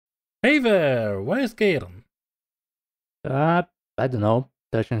Hey there, where's Gaten? Uh, I don't know,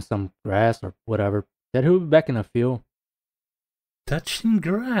 touching some grass or whatever. Said he'll be back in a few. Touching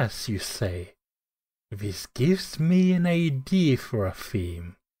grass, you say? This gives me an idea for a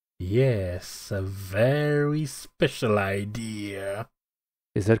theme. Yes, a very special idea.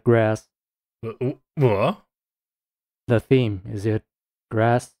 Is it grass? What? The theme, is it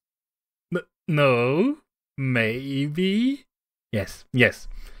grass? No? Maybe? Yes.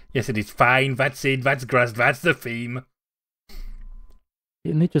 Yes, it is fine, that's it, that's grass, that's the theme.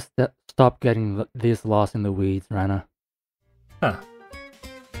 You need to stop getting this lost in the weeds, Rana. Huh.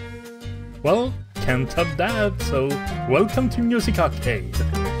 Well, can't top that, so welcome to Music Arcade.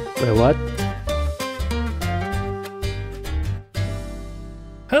 Wait, what?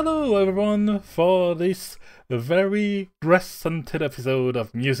 Hello everyone, for this very grass-scented episode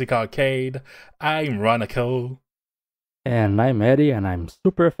of Music Arcade, I'm Ronico. And I'm Eddie, and I'm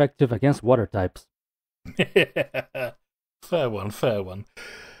super effective against water types. Fair one.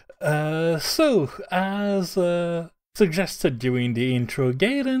 So, as suggested during the intro,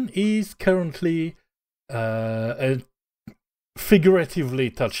 Gaiden is currently figuratively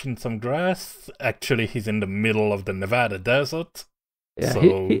touching some grass. Actually, he's in the middle of the Nevada desert. Yeah,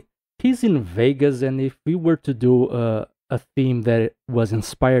 so... he's in Vegas, and if we were to do a theme that was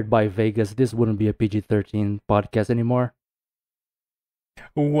inspired by Vegas, this wouldn't be a PG-13 podcast anymore.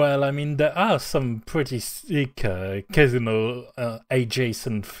 Well, I mean, there are some pretty sick casino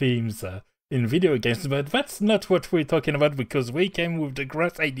adjacent themes in video games, but that's not what we're talking about because we came with the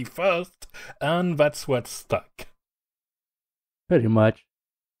grass ID first, and that's what stuck. Pretty much.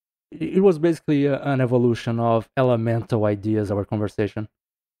 It was basically an evolution of elemental ideas, our conversation.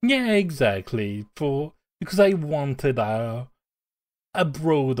 Yeah, exactly. Because I wanted a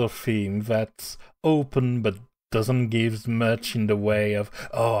broader theme that's open but doesn't give much in the way of,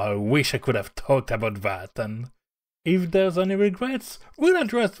 oh, I wish I could have talked about that, and if there's any regrets, we'll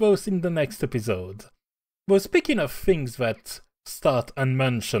address those in the next episode. Well, speaking of things that start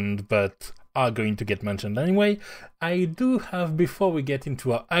unmentioned but are going to get mentioned anyway, I do have, before we get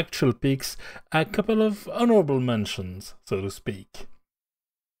into our actual picks, a couple of honorable mentions, so to speak.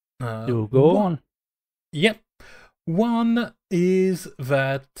 You go on. Yep. One is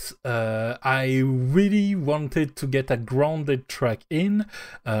that I really wanted to get a grounded track in,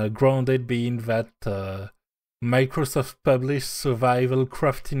 grounded being that Microsoft published survival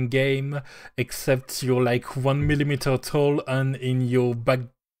crafting game, except you're like 1 millimeter tall and in your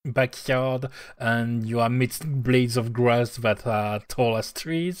backyard, and you are amidst blades of grass that are tall as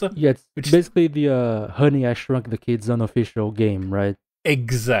trees. Yeah, it's basically the Honey, I Shrunk the Kids unofficial game, right?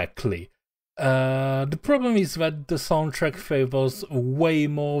 Exactly. The problem is that the soundtrack favors way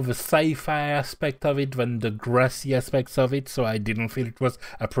more the sci-fi aspect of it than the grassy aspects of it, so I didn't feel it was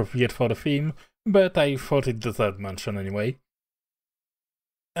appropriate for the theme, but I thought it deserved mention anyway.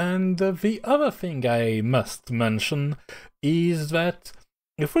 And the other thing I must mention is that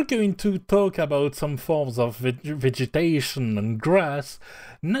if we're going to talk about some forms of vegetation and grass,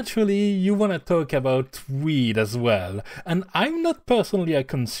 naturally you want to talk about weed as well. And I'm not personally a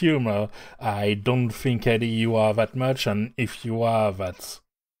consumer. I don't think, Eddie, you are that much, and if you are, that's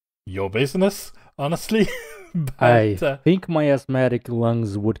your business, honestly. But, I think my asthmatic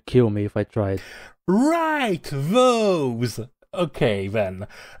lungs would kill me if I tried. Right, those! Okay, then.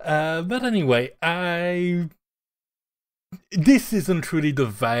 But anyway, this isn't really the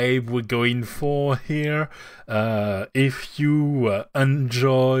vibe we're going for here. If you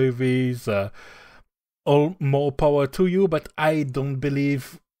enjoy these, all more power to you, but I don't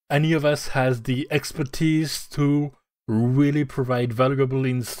believe any of us has the expertise to really provide valuable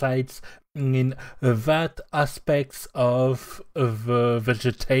insights in that aspects of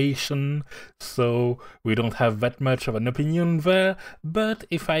vegetation, so we don't have that much of an opinion there. But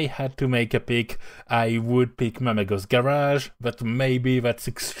if I had to make a pick, I would pick Mamago's Garage, but maybe that's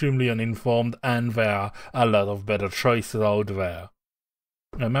extremely uninformed and there are a lot of better choices out there.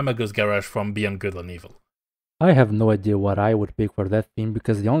 Mamago's Garage from Beyond Good and Evil. I have no idea what I would pick for that theme,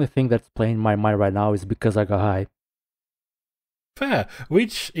 because the only thing that's playing in my mind right now is Because I Got High. Fair,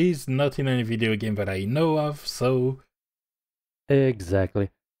 which is not in any video game that I know of, so... Exactly.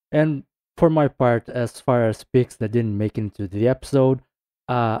 And for my part, as far as picks that didn't make it into the episode,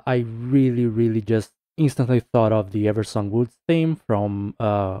 I really just instantly thought of the Eversong Woods theme from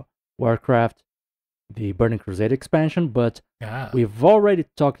Warcraft, the Burning Crusade expansion, but we've already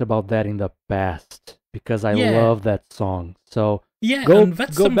talked about that in the past, because I love that song. So yeah, go and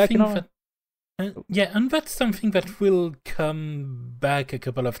that's back And that's something that will come back a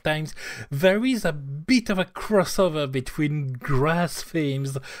couple of times. There is a bit of a crossover between grass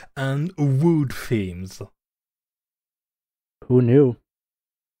themes and wood themes. Who knew?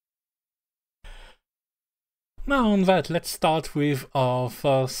 Now on that, let's start with our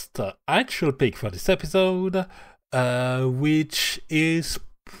first actual pick for this episode, which is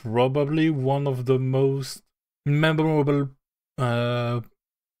probably one of the most memorable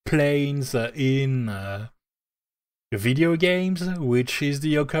planes in video games, which is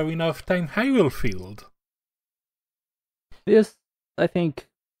the Ocarina of Time Hyrule field. This, I think,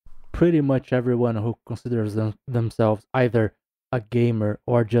 pretty much everyone who considers themselves either a gamer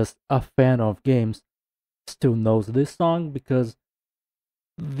or just a fan of games still knows this song, because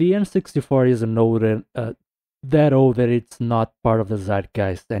the N64 is that old that it's not part of the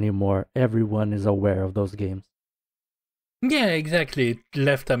zeitgeist anymore. Everyone is aware of those games. Yeah, exactly. It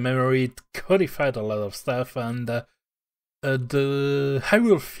left a memory, it codified a lot of stuff, and the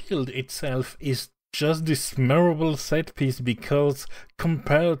Hyrule field itself is just this memorable set piece because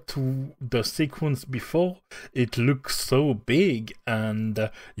compared to the sequence before, it looks so big and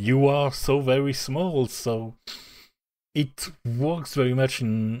you are so very small, so it works very much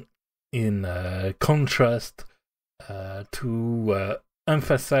in contrast to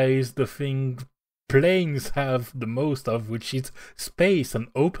emphasize the thing planes have the most of, which is space and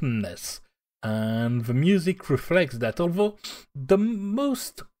openness. And the music reflects that, although the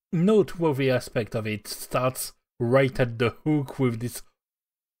most noteworthy aspect of it starts right at the hook with this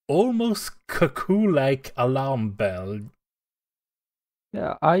almost cuckoo-like alarm bell.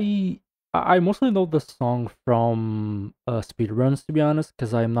 Yeah, I mostly know the song from speedruns, to be honest,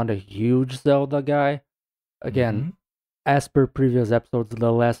 because I'm not a huge Zelda guy. Again, as per previous episodes,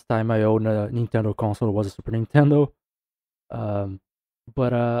 the last time I owned a Nintendo console was a Super Nintendo.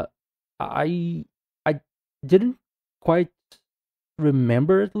 But I didn't quite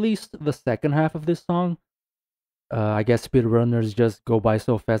remember, at least, the second half of this song. I guess speedrunners just go by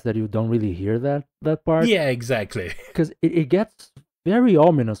so fast that you don't really hear that part. Yeah, exactly. Because it gets very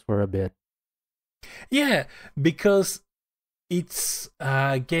ominous for a bit. Yeah, because it's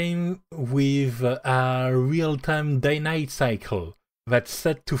a game with a real-time day-night cycle that's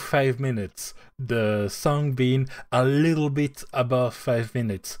set to 5 minutes, the song being a little bit above 5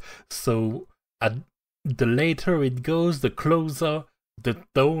 minutes. So the later it goes, the closer the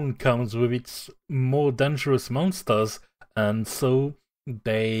dawn comes with its more dangerous monsters, and so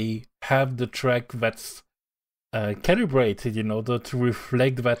they have the track that's calibrated in order to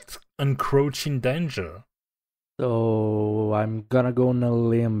reflect that encroaching danger. So I'm gonna go on a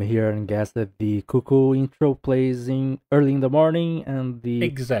limb here and guess that the cuckoo intro plays early in the morning and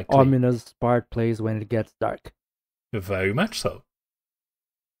the ominous part plays when it gets dark. Very much so.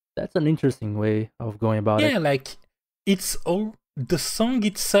 That's an interesting way of going about it. Yeah, like the song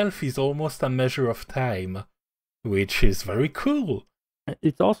itself is almost a measure of time, which is very cool.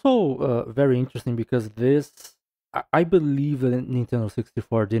 It's also very interesting because I believe that Nintendo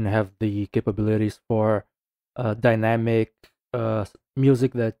 64 didn't have the capabilities for dynamic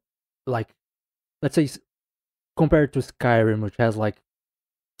music that, like, let's say, compared to Skyrim, which has like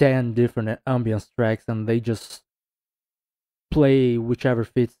 10 different ambience tracks and they just play whichever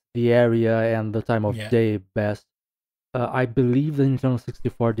fits the area and the time of day best. I believe the Nintendo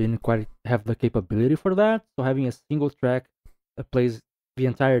 64 didn't quite have the capability for that, so having a single track that plays the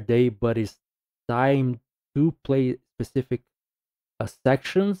entire day but is timed to play specific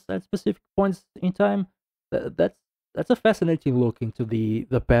sections at specific points in time, that's a fascinating look into the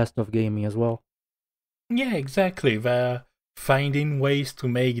past of gaming as well. Yeah, exactly. They're finding ways to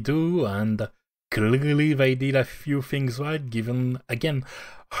make do, and clearly they did a few things right, given, again,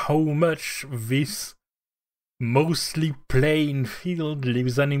 how much this mostly plain field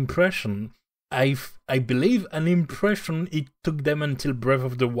leaves an impression. I believe an impression it took them until Breath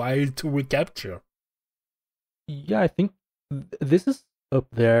of the Wild to recapture. Yeah, I think this is up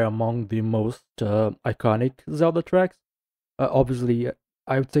there among the most iconic Zelda tracks. Obviously,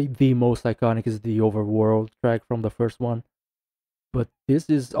 I would say the most iconic is the Overworld track from the first one. But this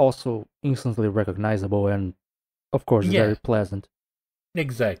is also instantly recognizable and, of course, very pleasant.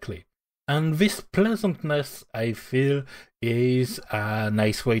 Exactly. And this pleasantness, I feel, is a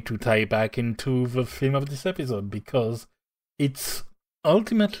nice way to tie back into the theme of this episode, because it's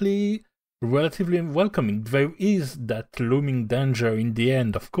ultimately relatively welcoming. There is that looming danger in the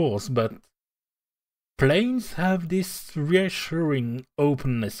end, of course, but planes have this reassuring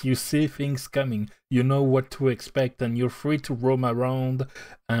openness. You see things coming, you know what to expect, and you're free to roam around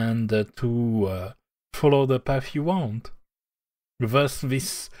and to follow the path you want. Thus,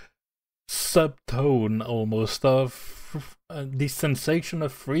 this subtone almost of this sensation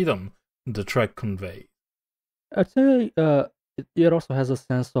of freedom the track conveys. I'd say it also has a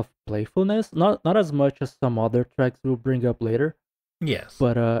sense of playfulness, not as much as some other tracks we'll bring up later, Yes,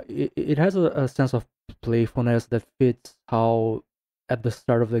 but it has a sense of playfulness that fits how at the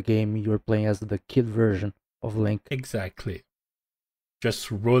start of the game you're playing as the kid version of Link. exactly.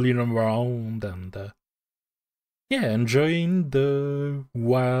 Just rolling around and enjoying the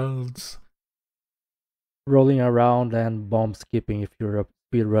wilds. Rolling around and bomb skipping if you're a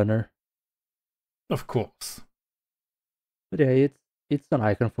speedrunner. Of course. But yeah, it's an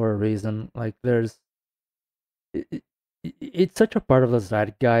icon for a reason. Like it's such a part of the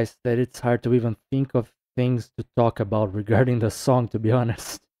zeitgeist that it's hard to even think of things to talk about regarding the song, to be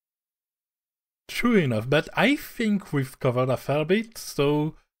honest. True enough, but I think we've covered a fair bit,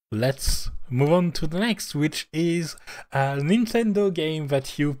 so let's move on to the next, which is a Nintendo game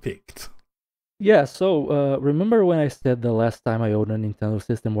that you picked. Yeah, so remember when I said the last time I owned a Nintendo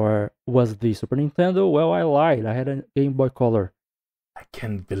system was the Super Nintendo? Well, I lied. I had a Game Boy Color. I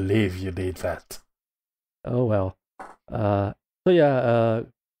can't believe you did that. Oh well. So yeah,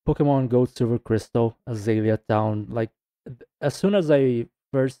 Pokemon Gold Silver Crystal, Azalea Town. Like as soon as I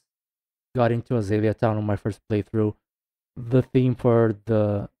first got into Azalea Town on my first playthrough, the theme for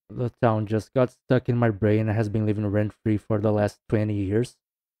the town just got stuck in my brain and has been living rent free for the last 20 years.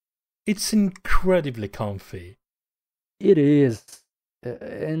 It's incredibly comfy. It is,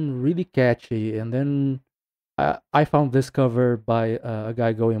 and really catchy. And then I found this cover by a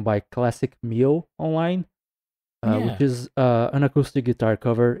guy going by ClassicMeal online, which is an acoustic guitar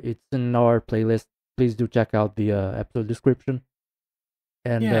cover. It's in our playlist. Please do check out the episode description.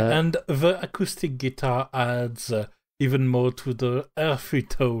 And and the acoustic guitar adds even more to the earthy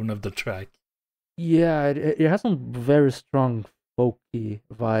tone of the track. Yeah, it has some very strong folky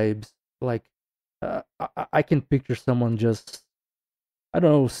vibes. Like I can picture someone just, I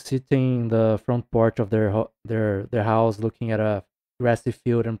don't know, sitting in the front porch of their house, looking at a grassy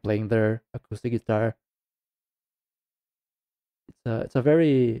field and playing their acoustic guitar. It's a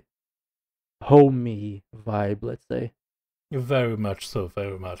very homey vibe, let's say. Very much so,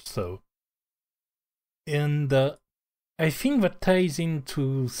 very much so. And I think that ties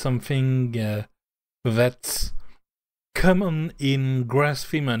into something that's common in Grass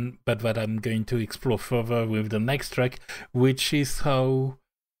theme, but that I'm going to explore further with the next track, which is how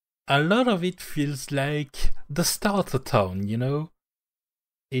a lot of it feels like the starter town, you know?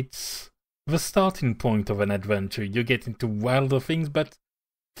 It's the starting point of an adventure. You get into wilder things, but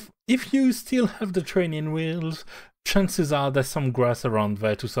if you still have the training wheels, chances are there's some grass around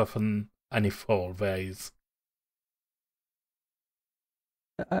there to soften any fall there is.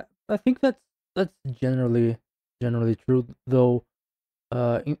 I think that's generally true, though.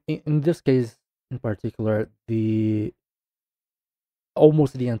 In this case in particular, the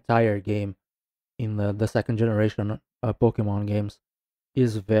almost the entire game in the second generation Pokemon games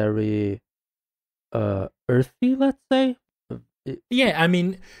is very earthy, let's say. Yeah, I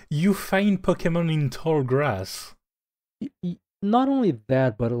mean, you find Pokemon in tall grass. Not only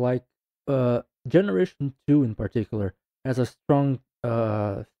that, but like Generation 2 in particular has a strong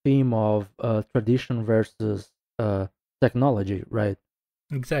theme of tradition versus technology, right?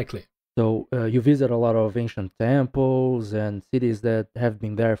 Exactly. So you visit a lot of ancient temples and cities that have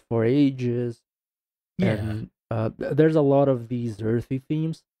been there for ages. Yeah. And there's a lot of these earthy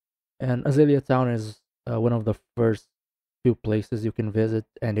themes. And Azalea Town is one of the first few places you can visit,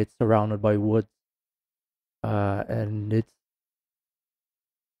 and it's surrounded by woods. And it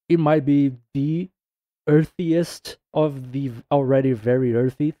might be the earthiest of the already very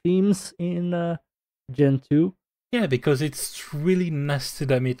earthy themes in Gen 2. Yeah, because it's really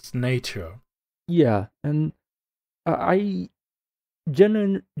nested amidst nature. Yeah, and I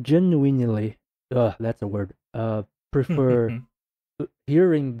genuinely, that's a word, prefer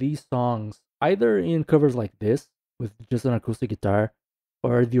hearing these songs either in covers like this with just an acoustic guitar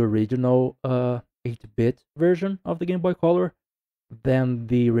or the original 8-bit version of the Game Boy Color than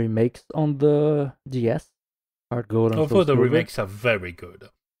the remakes on the DS, Heart Gold and Soul Although the Silver. remakes are very good.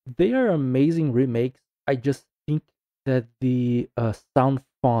 They are amazing remakes. I just think that the sound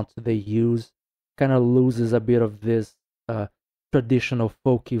font they use kind of loses a bit of this traditional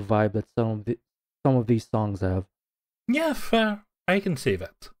folky vibe that some of these songs have. Yeah, fair. I can see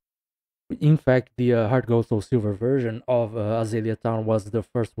that. In fact, the Heart Gold Soul Silver version of Azalea Town was the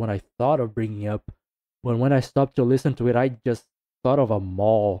first one I thought of bringing up. But when I stopped to listen to it, I just thought of a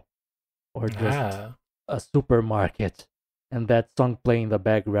mall or just a supermarket, and that song playing in the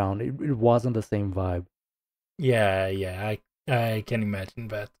background. It wasn't the same vibe. Yeah, I can imagine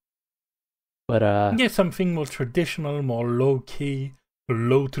that. But Yeah, something more traditional, more low-key,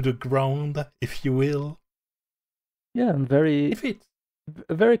 low to the ground, if you will. yeah, and very If it.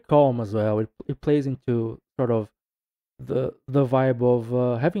 very calm as well. It plays into sort of the vibe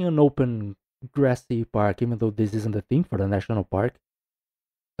of having an open grassy park, even though this isn't a thing for the national park.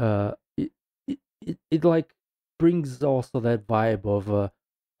 Uh, it it like brings also that vibe of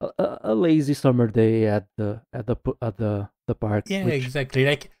a lazy summer day at the park, Yeah, which exactly.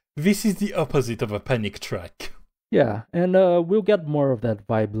 Like, this is the opposite of a panic track. yeah, and we'll get more of that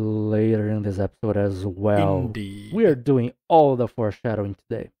vibe later in this episode as well. We are Indeed. doing all the foreshadowing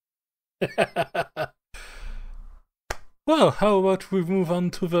today. Well, how about we move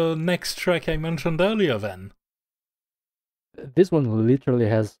on to the next track I mentioned earlier then? This one literally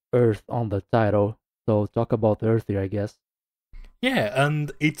has Earth on the title, so talk about Earth here, I guess. Yeah,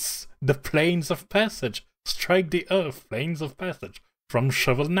 and it's the Plains of Passage. Strike the Earth, Plains of Passage from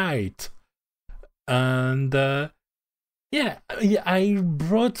Shovel Knight. And yeah, I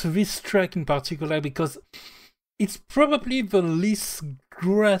brought this track in particular because it's probably the least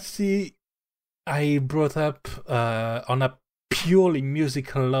grassy I brought up on a purely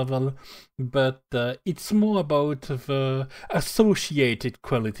musical level, but it's more about the associated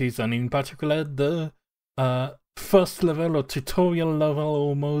qualities, and in particular the first level or tutorial level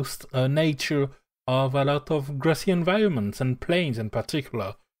almost nature of a lot of grassy environments and plains in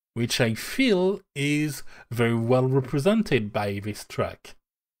particular, which I feel is very well represented by this track,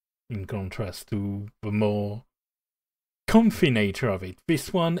 in contrast to the more comfy nature of it.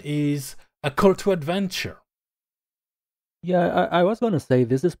 This one is a call to adventure. Yeah, I was gonna say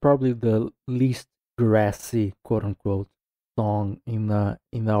this is probably the least grassy, quote unquote, song in our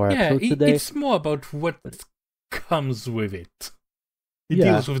Yeah, episode today. it's more about what comes with it. It Yeah.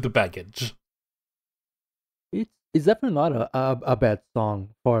 deals with the baggage. It's definitely not a bad song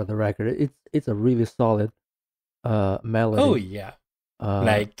for the record. It's a really solid melody. Oh yeah,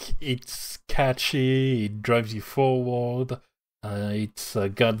 like it's catchy. It drives you forward. It's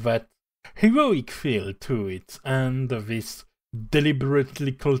got that heroic feel to it, and this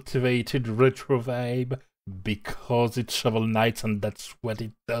deliberately cultivated retro vibe because it's Shovel Knight, and that's what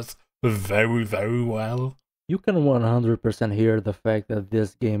it does very, very well. You can 100% hear the fact that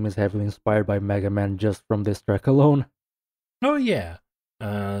this game is heavily inspired by Mega Man just from this track alone. Oh yeah,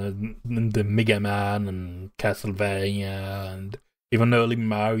 the Mega Man and Castlevania and even early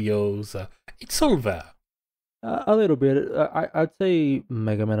Mario's. It's all there. A little bit. I'd say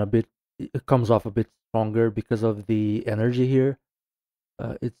Mega Man it comes off a bit stronger because of the energy here.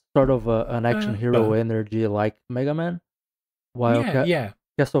 It's sort of an action hero energy like Mega Man, while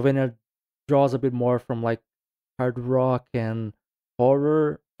Castlevania draws a bit more from like hard rock and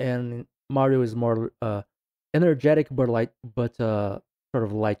horror, and Mario is more energetic but sort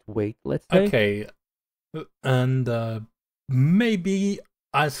of lightweight, let's say. Okay, and maybe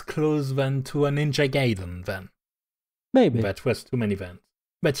as close then to a Ninja Gaiden then. Maybe. That was too many then.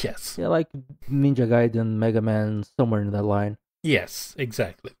 But yes. Yeah, like Ninja Gaiden, Mega Man, somewhere in that line. Yes,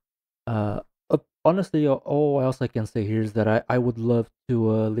 exactly. Honestly, all else I can say here is that I would love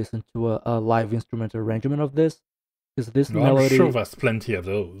to listen to a live instrument arrangement of this. Because this melody... I'm sure there's plenty of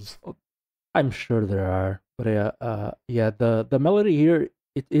those. I'm sure there are. But the melody here,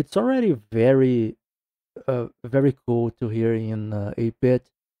 it's already very cool to hear in 8-bit,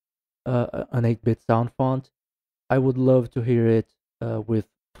 an 8-bit sound font. I would love to hear it with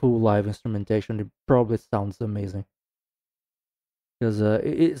full live instrumentation. It probably sounds amazing. Because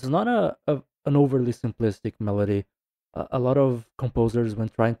it's not an overly simplistic melody. A lot of composers, when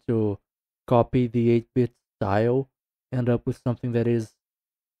trying to copy the 8-bit style, end up with something that is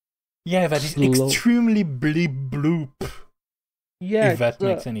that is extremely bleep bloop. Yeah, if that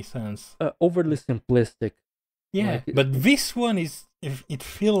makes any sense. Overly simplistic. Yeah, but this one is, if it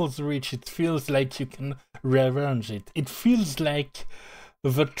feels rich, it feels like you can rearrange it. It feels like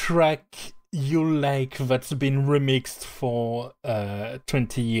the track you like that's been remixed for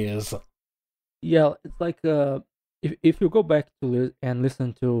 20 years. Yeah, it's like if you go back to and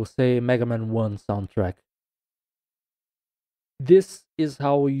listen to, say, Mega Man 1 soundtrack, this is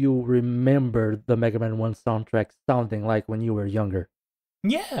how you remember the Mega Man 1 soundtrack sounding like when you were younger.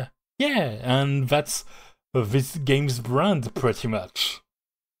 Yeah, and that's this game's brand pretty much.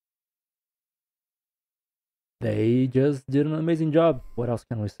 They just did an amazing job. What else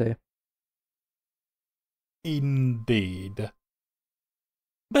can we say? Indeed.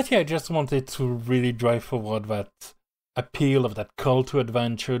 But yeah, I just wanted to really drive forward that appeal of that call to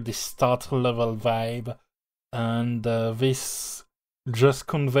adventure, this starter level vibe, and this just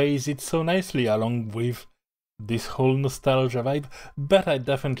conveys it so nicely along with this whole nostalgia vibe. But I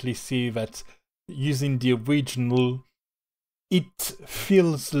definitely see that using the original, it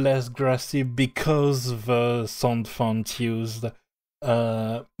feels less grassy because the sound font used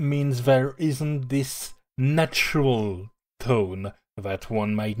means there isn't this natural tone that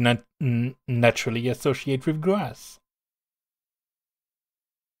one might not naturally associate with grass.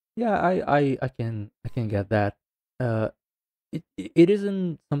 Yeah, I can get that. It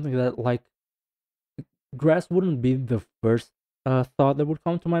isn't something that like grass wouldn't be the first thought that would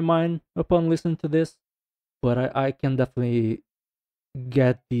come to my mind upon listening to this, but I can definitely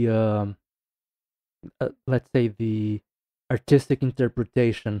get the let's say the artistic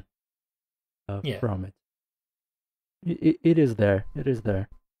interpretation from it. It is there. It is there.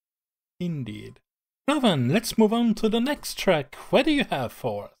 Indeed. Now then, let's move on to the next track. What do you have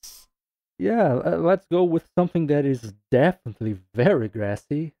for us? Yeah, let's go with something that is definitely very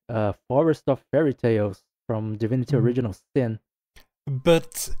grassy. Forest of Fairytales from Divinity Original Sin.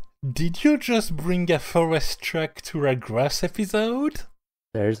 But did you just bring a forest track to a grass episode?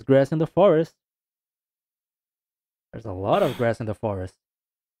 There's grass in the forest. There's a lot of grass in the forest.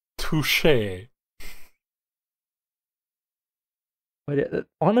 Touché. But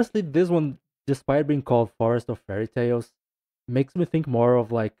honestly, this one, despite being called Forest of Fairytales, makes me think more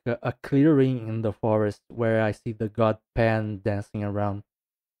of like a clearing in the forest where I see the god Pan dancing around.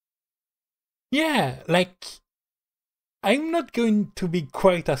 Yeah, like, I'm not going to be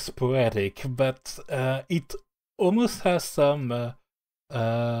quite as poetic, but it almost has some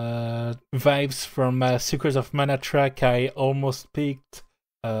vibes from Secrets of Mana track I almost picked,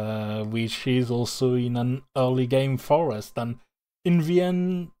 which is also in an early game forest, and in the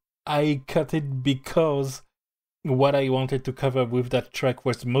end I cut it because what I wanted to cover with that track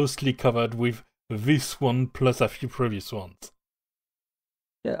was mostly covered with this one plus a few previous ones.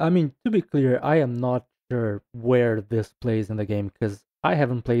 Yeah, I mean, to be clear, I am not sure where this plays in the game because I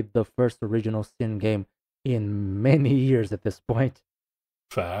haven't played the first original Sin game in many years at this point.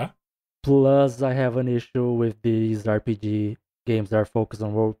 Fair. Plus, I have an issue with these RPG games that are focused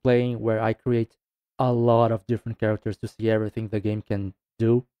on role playing, where I create a lot of different characters to see everything the game can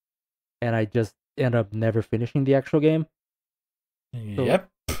do, and I just end up never finishing the actual game. Yep.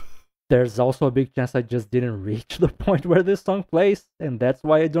 So there's also a big chance I just didn't reach the point where this song plays, and that's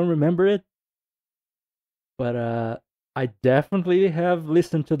why I don't remember it. But I definitely have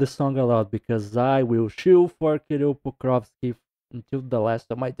listened to the song a lot because I will shill for Kirill Pokrovsky until the last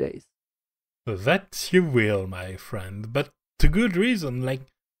of my days. That you will, my friend, but to good reason. Like,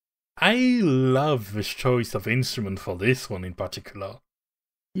 I love the choice of instrument for this one in particular.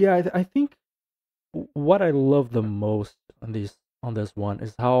 Yeah, I think what I love the most on this one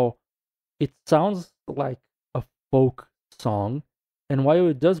is how it sounds like a folk song, and while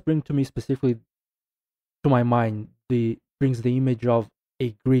it does bring to me specifically to my mind brings the image of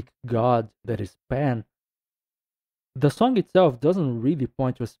a Greek god that is Pan. The song itself doesn't really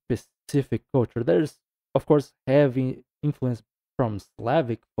point to a specific culture. There's, of course, heavy influence from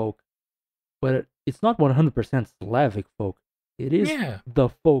Slavic folk, but it's not 100% Slavic folk. It is the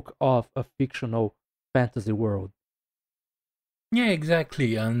folk of a fictional fantasy world. Yeah,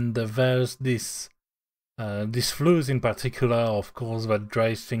 exactly. And there's this flues in particular, of course, that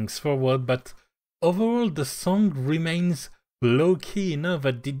drives things forward. But overall, the song remains low key enough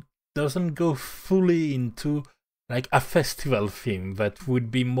that it doesn't go fully into like a festival theme that would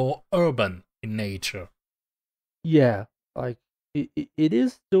be more urban in nature. Yeah, like it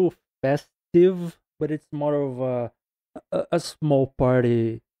is still festive, but it's more of a small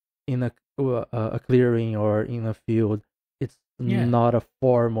party in a clearing or in a field. It's not a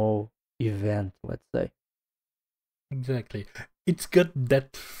formal event, let's say. Exactly. It's got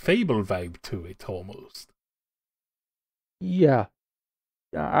that Fable vibe to it almost. Yeah.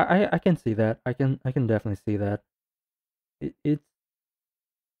 I can see that. I can definitely see that. It's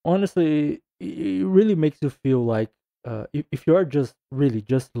honestly, it really makes you feel like if you are just really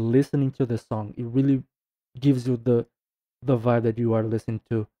just listening to the song, it really gives you the vibe that you are listening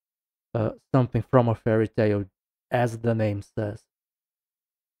to something from a fairy tale, as the name says.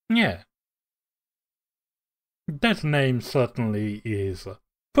 Yeah. That name certainly is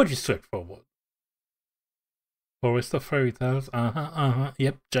pretty straightforward. Forest of Fairytales,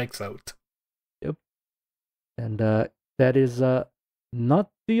 yep, checks out. Yep. And that is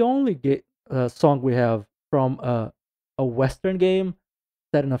not the only song we have from a Western game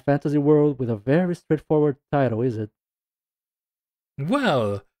set in a fantasy world with a very straightforward title, is it?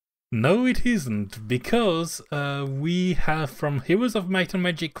 Well, no, it isn't, because we have from Heroes of Might and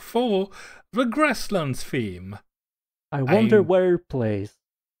Magic 4 the Grasslands theme. I wonder where it plays.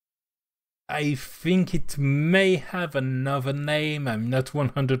 I think it may have another name, I'm not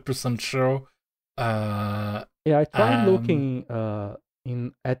 100% sure, Yeah, I tried Um, looking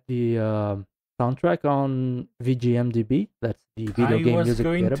in at the soundtrack on VGMDB. That's the video I game was music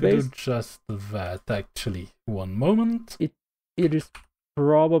going to do database. just that actually. One moment. It it is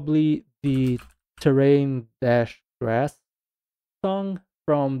probably the Terrain Dash Grass song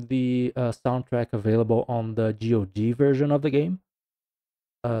from the soundtrack available on the GOG version of the game.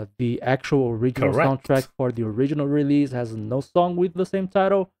 The actual original soundtrack Correct. for the original release has no song with the same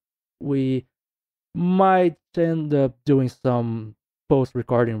title. We might end up doing some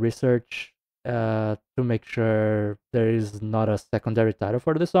post-recording research to make sure there is not a secondary title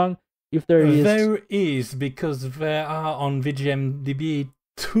for the song. If there is, There is, because there are on VGMDB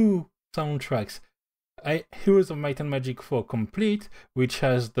two soundtracks. Heroes of Might and Magic 4 Complete, which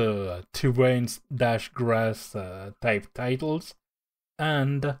has the Terrains Dash Grass type titles,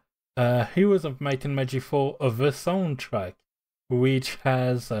 and Heroes of Might and Magic 4 The Soundtrack, which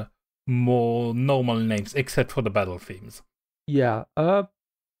has more normal names, except for the battle themes. yeah,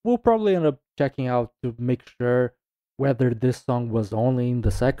 we'll probably end up checking out to make sure whether this song was only in the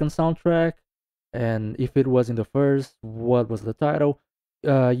second soundtrack, and if it was in the first, what was the title.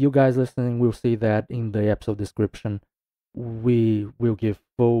 You guys listening will see that in the episode description. We will give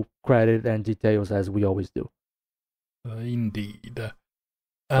full credit and details as we always do. Indeed.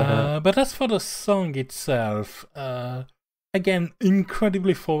 But But as for the song itself, again,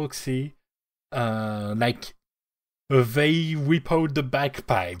 incredibly folksy. Like, they whip out the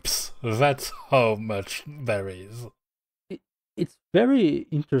bagpipes. That's how much there is. it's very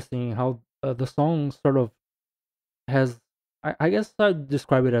interesting how the song sort of has. I guess I'd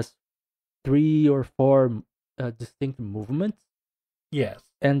describe it as 3 or 4 distinct movements, Yes.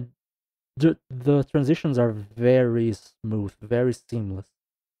 and the transitions are very smooth, very seamless.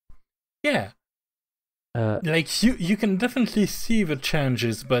 Yeah. Uh, Like, you can definitely see the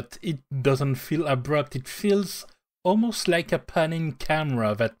changes, but it doesn't feel abrupt. It feels almost like a panning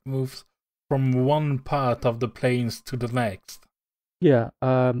camera that moves from one part of the planes to the next. yeah.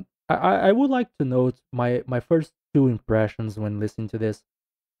 I would like to note my first 2 impressions when listening to this.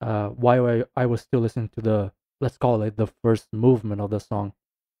 While I was still listening to the, let's call it, the first movement of the song.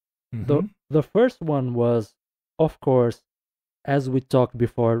 The Mm-hmm. the first one was, of course, as we talked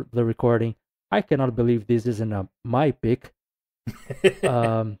before the recording. I cannot believe this isn't my pick.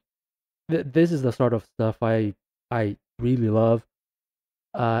 Um, this is the sort of stuff I really love.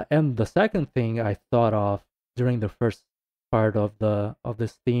 And the second thing I thought of during the first part of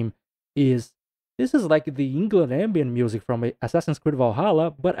this theme is, this is like the England ambient music from Assassin's Creed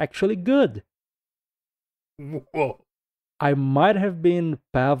Valhalla, but actually good. Whoa. I might have been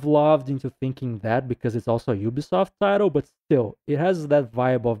Pavloved into thinking that because it's also a Ubisoft title, but still, it has that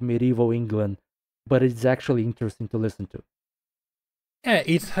vibe of medieval England, but it's actually interesting to listen to. Yeah,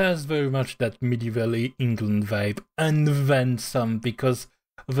 it has very much that medieval England vibe, and then some, because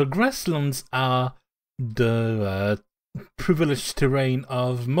the grasslands are the privileged terrain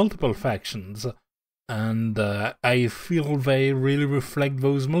of multiple factions, and I feel they really reflect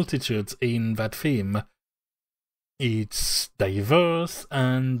those multitudes in that theme. It's diverse,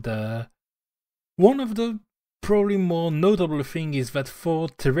 and one of the probably more notable thing is that for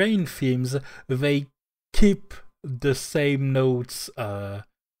terrain themes, they keep the same notes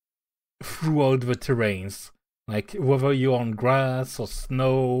throughout the terrains. Like, whether you're on grass or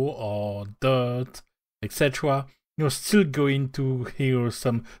snow or dirt, etc., you're still going to hear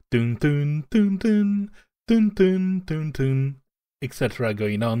some dun dun dun dun dun dun dun dun, etc.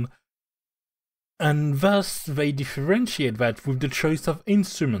 going on. And thus they differentiate that with the choice of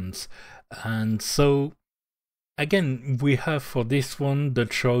instruments. And so, again, we have for this one the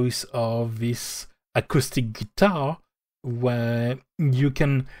choice of this acoustic guitar, where you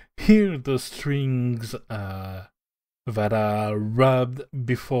can hear the strings that are rubbed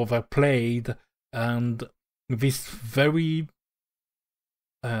before they're played, and this very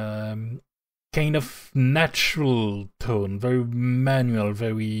kind of natural tone, very manual,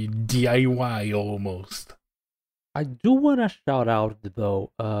 very DIY almost. I do want to shout out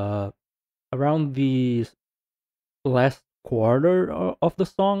though, around the last quarter of the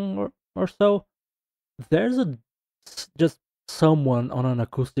song or so, there's just someone on an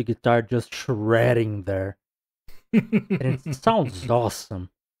acoustic guitar just shredding there, and it sounds awesome.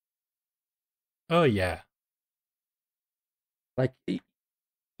 Oh yeah. Like,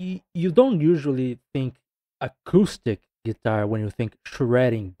 you don't usually think acoustic guitar when you think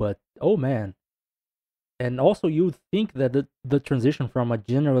shredding, but oh man. And also you'd think that the transition from a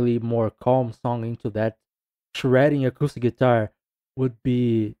generally more calm song into that shredding acoustic guitar would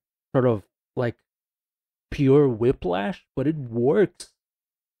be sort of like pure whiplash, but it works.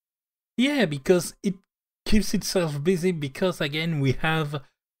 Yeah, because it keeps itself busy because, again, we have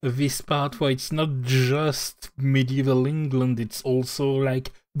this part where it's not just medieval England, it's also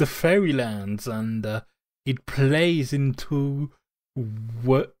like the fairylands, and it plays into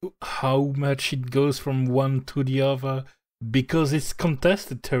how much it goes from one to the other because it's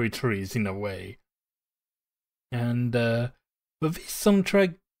contested territories in a way. And but this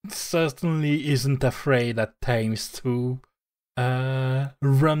soundtrack certainly isn't afraid at times to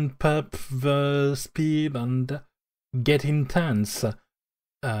ramp up the speed and get intense.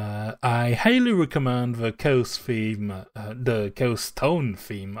 I highly recommend the Coast theme, the Coast Tone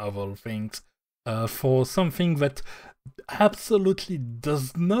theme of all things, for something that absolutely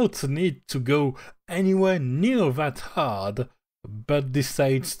does not need to go anywhere near that hard, but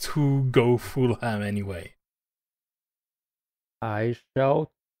decides to go full ham anyway. I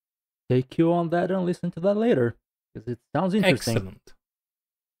shall take you on that and listen to that later, because it sounds interesting. Excellent.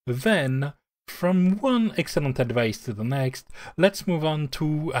 Then, from one excellent advice to the next, let's move on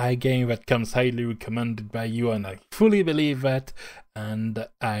to a game that comes highly recommended by you, and I fully believe that, and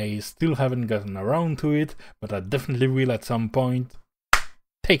I still haven't gotten around to it, but I definitely will at some point.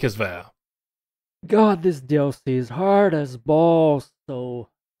 Take us there. God, this DLC is hard as balls. So,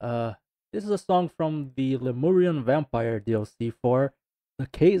 this is a song from the Lemurian Vampire DLC for The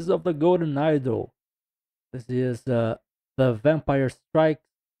Case of the Golden Idol. This is the Vampire Strike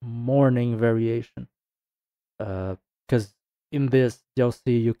Morning variation. Because in this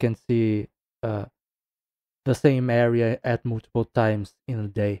DLC you can see the same area at multiple times in a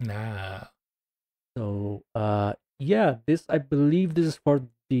day. Nah. So, yeah, I believe this is for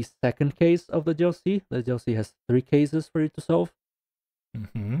the second case of the DLC. The DLC has 3 cases for you to solve.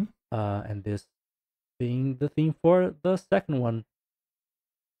 Mm-hmm. And this being the theme for the second one.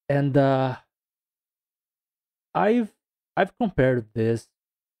 And I've compared this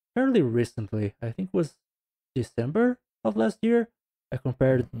fairly recently. I think it was December of last year. I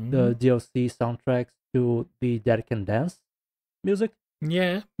compared the DLC soundtracks to the Dead Can Dance music.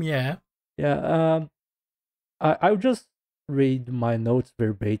 Yeah. I'll just read my notes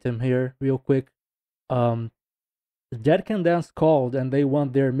verbatim here real quick. Dead Can Dance called and they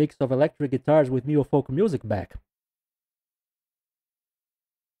want their mix of electric guitars with neo-folk music back.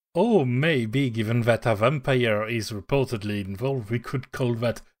 Or maybe, given that a vampire is reportedly involved, we could call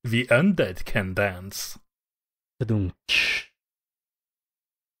that the Undead Can Dance. But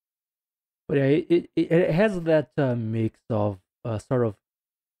yeah, it has that mix of sort of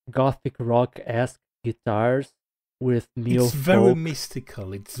gothic rock-esque guitars with neo-folk. It's very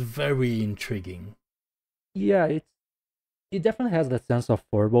mystical. It's very intriguing. Yeah, it definitely has that sense of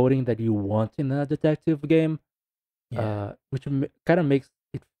foreboding that you want in a detective game, which kind of makes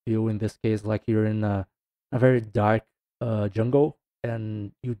it feel in this case like you're in a very dark jungle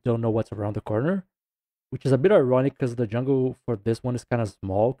and you don't know what's around the corner, which is a bit ironic because the jungle for this one is kind of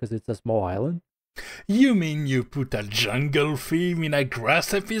small because it's a small island. You mean you put a jungle theme in a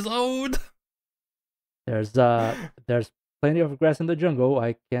grass episode? There's plenty of grass in the jungle.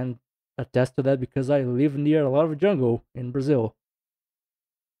 I can attest to that because I live near a lot of jungle in Brazil.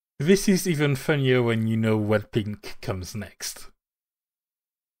 This is even funnier when you know what pink comes next.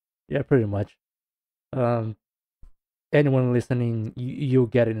 Yeah, pretty much. Anyone listening, you'll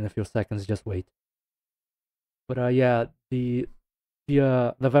get it in a few seconds. Just wait. But yeah, the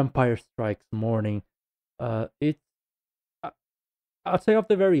Vampire Strikes Morning. I'd say of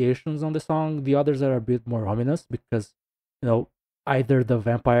the variations on the song, the others are a bit more ominous because either the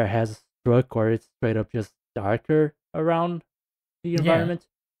vampire has struck or it's straight up just darker around the environment. Yeah.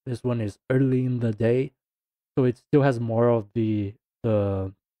 This one is early in the day, so it still has more of the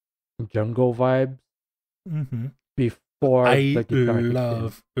jungle vibes. Mm-hmm. Before the guitar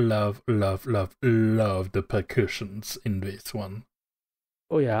love the percussions in this one.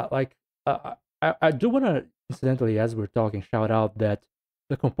 Oh yeah, like I do want to incidentally, as we're talking, shout out that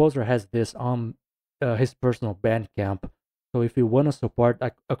the composer has this on his personal Bandcamp. So if you want to support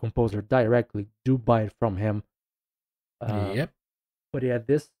a composer directly, do buy it from him. Yep. But yeah,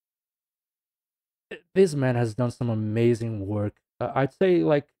 this man has done some amazing work. I'd say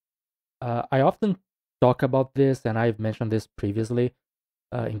I often talk about this, and I've mentioned this previously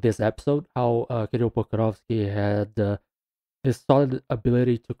in this episode, how Kirill Pokrovsky had this solid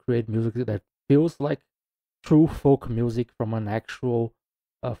ability to create music that feels like true folk music from an actual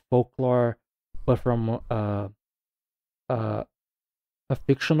folklore, but from a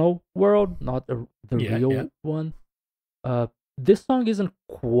fictional world, not the real one. This song isn't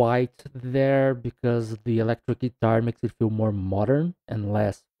quite there because the electric guitar makes it feel more modern and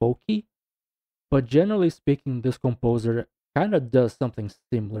less folky. But generally speaking, this composer kind of does something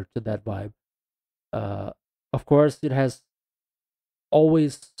similar to that vibe. Uh, of course, it has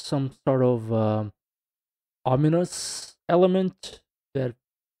always some sort of ominous element that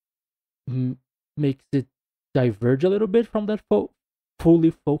m- makes it diverge a little bit from that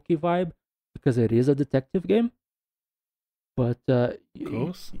fully folky vibe because it is a detective game. But Of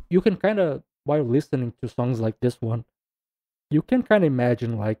course. you can kind of, while listening to songs like this one, you can kind of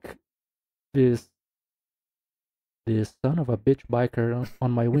imagine like this this son of a bitch biker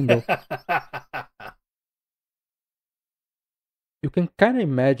on my window. You can kind of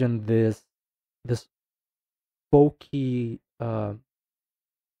imagine this folky I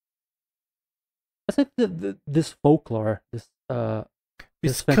think this folklore, This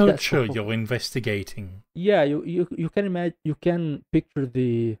this culture fantastical. you're investigating. Yeah, you can imagine, you can picture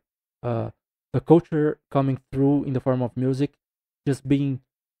uh the culture coming through in the form of music, just being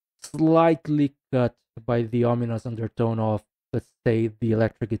slightly cut by the ominous undertone of, let's say, the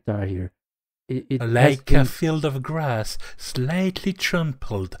electric guitar here. It has Like a been, field of grass slightly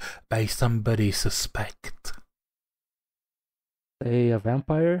trampled by somebody suspect. say, a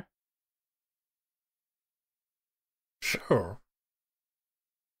vampire. Sure.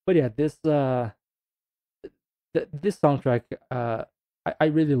 But yeah, this soundtrack, I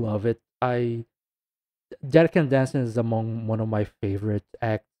really love it. Jack and Dancing is among one of my favorite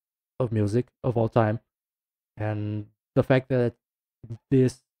acts of music of all time, and the fact that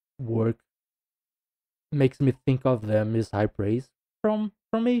this work makes me think of them is high praise from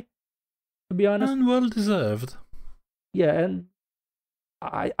me, to be honest. And well deserved. Yeah, and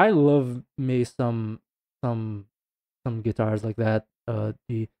I love me some some guitars like that.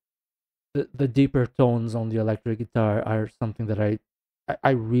 The deeper tones on the electric guitar are something that I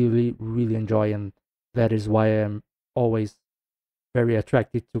really really enjoy, and that is why I'm always very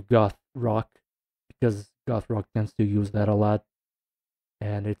attracted to goth rock, because goth rock tends to use that a lot,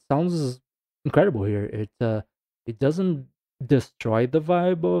 and it sounds incredible here. It doesn't destroy the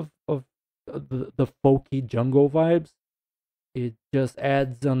vibe of the folky jungle vibes. It just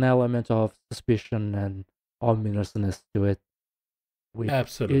adds an element of suspicion and ominousness to it, which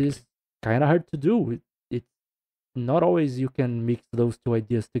Absolutely. is kind of hard to do. It's not always you can mix those two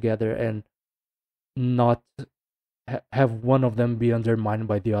ideas together and not have one of them be undermined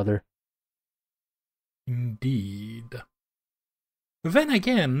by the other. Indeed. Then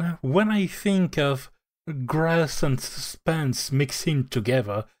again, when I think of grass and suspense mixing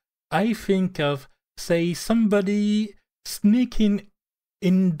together, I think of, say, somebody sneaking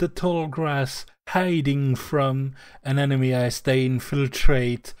in the tall grass, hiding from an enemy as they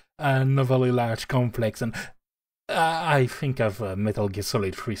infiltrate an overly large complex, and I think of Metal Gear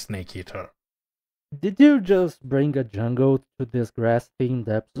Solid 3 Snake Eater. Did you just bring a jungle to this grass themed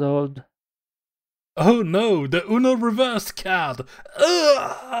episode? Oh no, the Uno reverse card!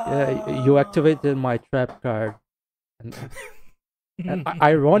 Yeah, you activated my trap card. And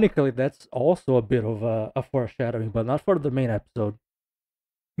ironically, that's also a bit of a foreshadowing, but not for the main episode.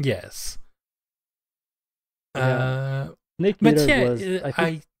 Yes. Yeah, Snake But Eater yeah, was, I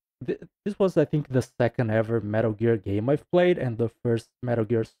think, this was, I think, the second ever Metal Gear game I've played, and the first Metal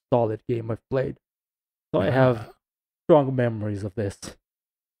Gear Solid game I've played. So I have strong memories of this.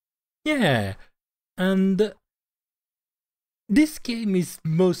 Yeah, and this game is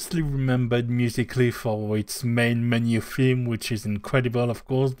mostly remembered musically for its main menu theme, which is incredible, of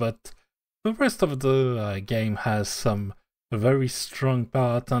course, but the rest of the game has some very strong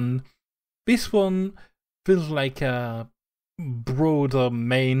part, and this one feels like a broader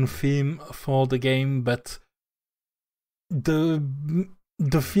main theme for the game, but the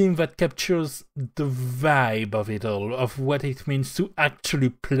the theme that captures the vibe of it all, of what it means to actually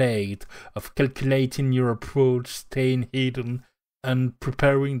play it, of calculating your approach, staying hidden, and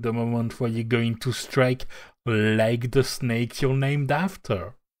preparing the moment where you're going to strike like the snake you're named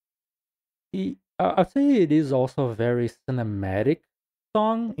after. I'd say it is also a very cinematic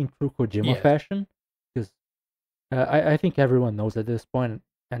song in true Kojima Yeah. fashion, because I think everyone knows at this point,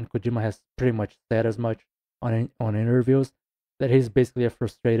 and Kojima has pretty much said as much on interviews, that he's basically a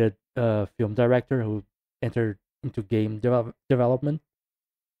frustrated film director who entered into game development.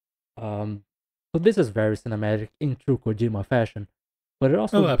 Um, so this is very cinematic in true Kojima fashion, but it Oh,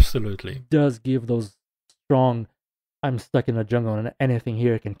 also absolutely. does give those strong "I'm stuck in a jungle and anything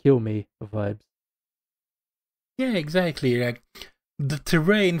here can kill me" vibes. Yeah, exactly. Like, the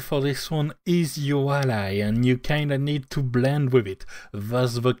terrain for this one is your ally, and you kinda need to blend with it.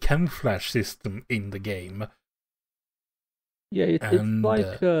 Thus the camouflage system in the game. Yeah, it's And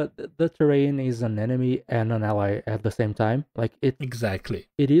like the terrain is an enemy and an ally at the same time. Like exactly.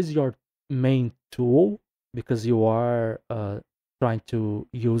 it is your main tool, because you are trying to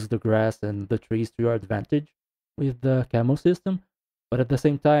use the grass and the trees to your advantage with the camo system. But at the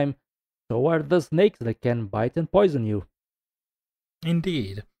same time, so are the snakes that can bite and poison you.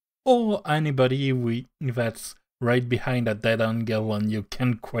 Indeed. Or anybody that's right behind a dead angle and you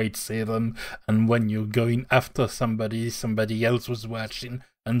can't quite see them, and when you're going after somebody else was watching,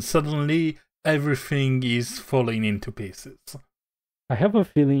 and suddenly everything is falling into pieces. I have a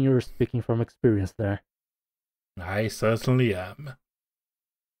feeling you're speaking from experience there. I certainly am.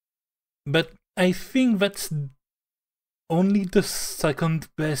 But I think that's only the second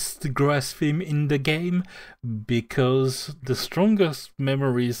best grass theme in the game, because the strongest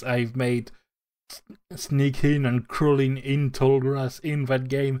memories I've made sneaking and crawling in tall grass in that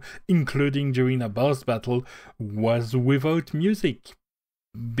game, including during a boss battle, was without music.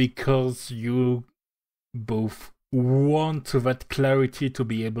 Because you both want that clarity to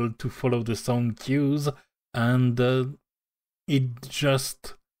be able to follow the sound cues, and it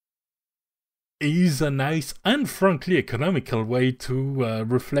just is a nice and frankly economical way to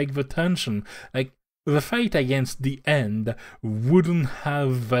reflect the tension. Like, the fight against the end wouldn't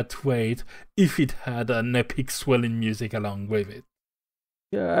have that weight if it had an epic swelling music along with it.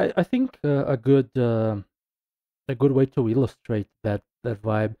 Yeah, I think a good way to illustrate that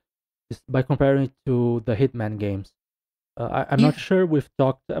vibe is by comparing it to the Hitman games. I'm Yeah. not sure we've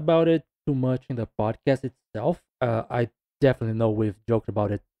talked about it too much in the podcast itself. I definitely know we've joked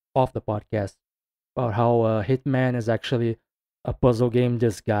about it off the podcast about how Hitman is actually a puzzle game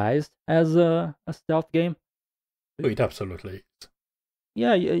disguised as a stealth game. It absolutely is.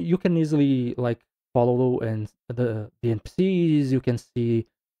 Yeah, you can easily like follow and the NPCs. You can see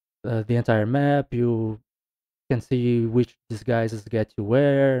the entire map. You can see which disguises get you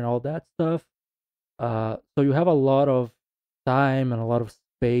where and all that stuff. So you have a lot of time and a lot of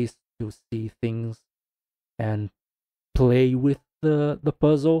space to see things and play with the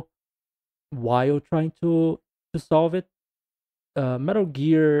puzzle while trying to solve it. Metal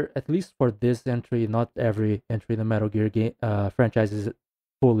Gear, at least for this entry, not every entry in the Metal Gear game franchise is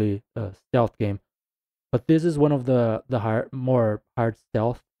fully stealth game, but this is one of the more hard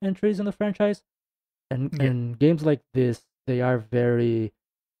stealth entries in the franchise. And games like this, they are very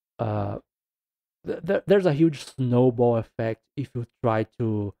there's a huge snowball effect if you try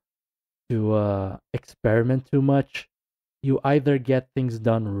to experiment too much. You either get things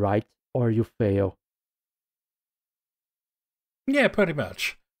done right or you fail. Yeah, pretty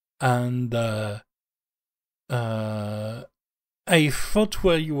much. And I thought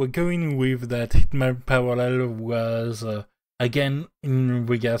where you were going with that Hitman parallel was, again, in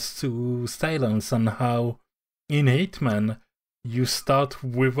regards to silence, and how in Hitman you start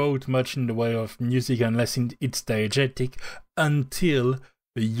without much in the way of music unless it's diegetic until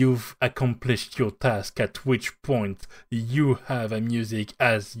you've accomplished your task, at which point you have a music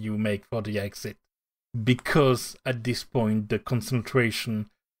as you make for the exit. Because at this point the concentration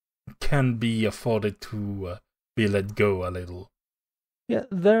can be afforded to be let go a little. Yeah,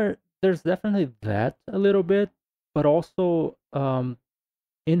 there's definitely that a little bit, but also in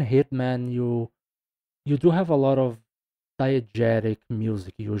Hitman you do have a lot of diegetic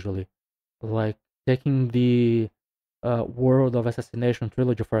music usually, like taking the World of Assassination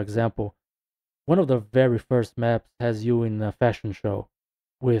trilogy for example. One of the very first maps has you in a fashion show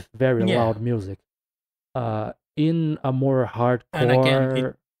with very Yeah, loud music. In a more and again,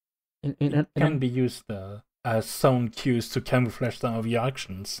 hardcore, it in can a be used as sound cues to camouflage some of your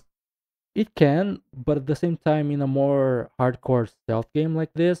actions. It can, but at the same time, in a more hardcore stealth game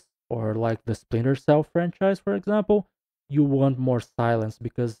like this, or like the Splinter Cell franchise, for example, you want more silence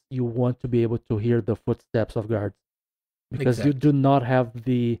because you want to be able to hear the footsteps of guards. Because you do Exactly. not have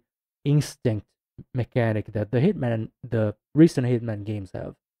the instinct mechanic that the recent Hitman games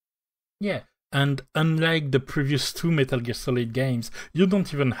have. Yeah, and unlike the previous two Metal Gear Solid games, you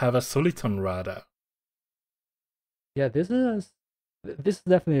don't even have a Soliton radar. Yeah, this is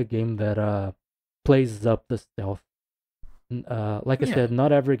definitely a game that plays up the stealth. Like I Yeah. said,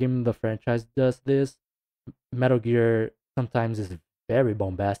 not every game in the franchise does this. Metal Gear sometimes is very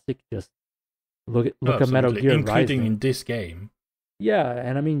bombastic. Just Oh, look at Metal absolutely. Gear Including Rising. in this game. Yeah,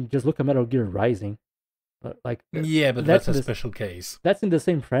 and I mean just look at Metal Gear Rising. Like Yeah, but that's that's in a this special case. that's in the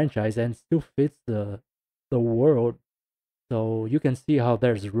same franchise and still fits the world. So you can see how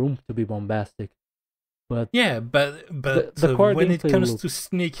there's room to be bombastic. But Yeah, but the core when it gameplay comes loop, to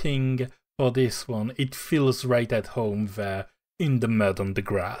sneaking for this one, it feels right at home there in the mud on the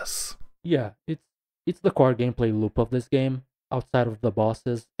grass. yeah, it's the core gameplay loop of this game outside of the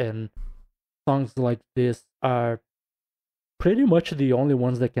bosses, and songs like this are pretty much the only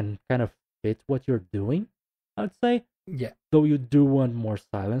ones that can kind of fit what you're doing. I'd say. Yeah, Though you do want more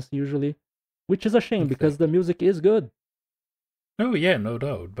silence usually, which is a shame because the exactly. music is good. Oh yeah, no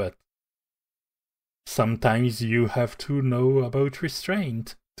doubt, but sometimes you have to know about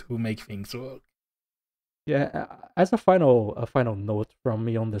restraint to make things work. Yeah, as a final note from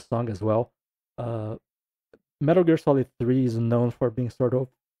me on this song as well. Uh, Metal Gear Solid 3 is known for being sort of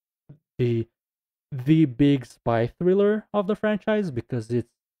the the big spy thriller of the franchise because it's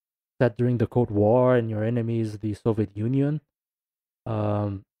set during the Cold War and your enemy is the Soviet Union.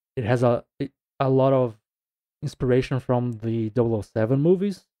 It has a lot of inspiration from the 007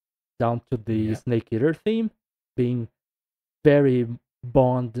 movies, down to the Yeah. Snake Eater theme being very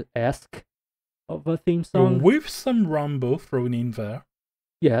Bond esque of a theme song. With some Rambo thrown in there.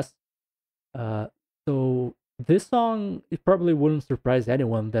 Yes. Uh, so this song, it probably wouldn't surprise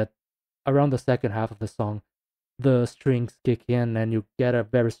anyone that around the second half of the song, the strings kick in and you get a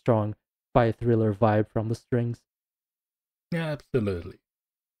very strong spy thriller vibe from the strings. Yeah, absolutely.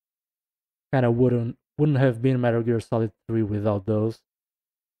 Kind of wouldn't have been Metal Gear Solid 3 without those.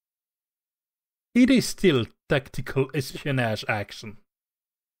 It is still tactical espionage action.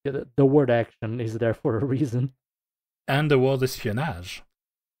 Yeah, the word action is there for a reason. And the word espionage.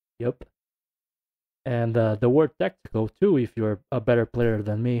 Yep. And the word tactical too, if you're a better player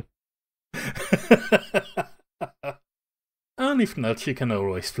than me. And if not, you can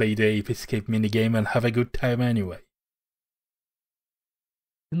always play the Ape Escape minigame and have a good time anyway.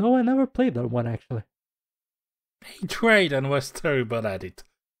 No, I never played that one actually. He tried and was terrible at it.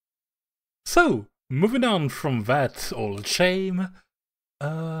 So, moving on from that old shame,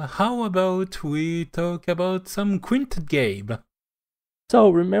 how about we talk about some quintet game? So,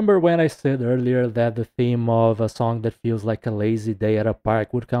 remember when I said earlier that the theme of a song that feels like a lazy day at a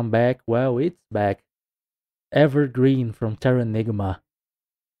park would come back? Well, it's back. Evergreen from Terranigma.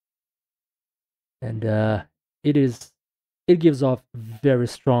 And it gives off very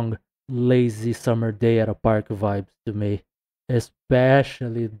strong lazy summer day at a park vibes to me,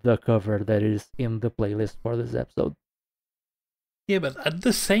 especially the cover that is in the playlist for this episode. Yeah, but at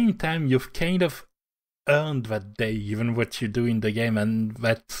the same time, you've kind of earned that day, even what you do in the game, and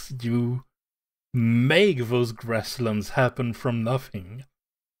that you make those grasslands happen from nothing.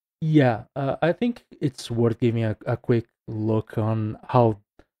 Yeah, I think it's worth giving a quick look on how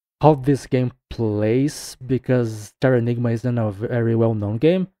this game plays because Terranigma isn't a very well known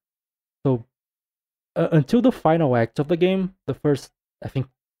game. So until the final act of the game, the first I think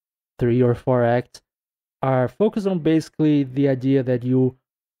 3 or 4 acts are focused on basically the idea that you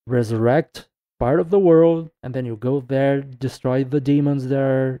resurrect part of the world and then you go there, destroy the demons that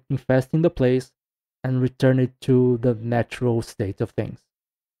are infesting the place, and return it to the natural state of things.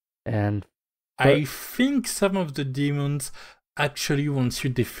 And I think some of the demons actually, once you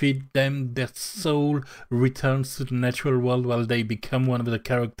defeat them, their soul returns to the natural world while they become one of the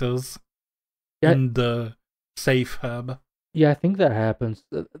characters in the safe hub. Yeah, I think that happens.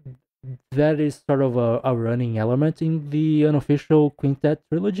 That is sort of a running element in the unofficial Quintet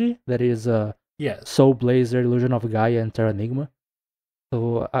trilogy. That is Yes. Soul Blazer, Illusion of Gaia, and Terranigma.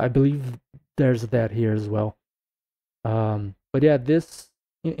 So I believe there's that here as well. But yeah,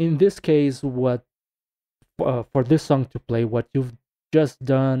 in this case, what for this song to play, what you've just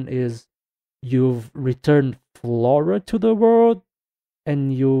done is you've returned flora to the world,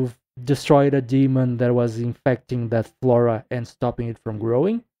 and you've destroyed a demon that was infecting that flora and stopping it from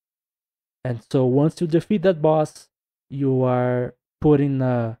growing. And so once you defeat that boss, you are put in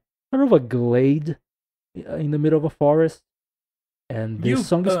a sort of a glade in the middle of a forest, and this You've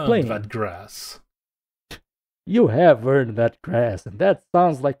song is earned playing. that grass. You have earned that grass, and that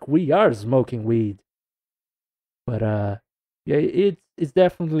sounds like we are smoking weed. But yeah, it's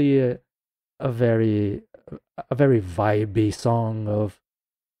definitely a very vibey song of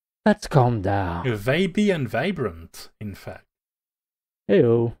let's calm down. Vibey and vibrant, in fact.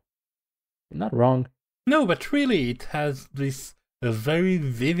 Heyo, you're not wrong. No, but really, it has this very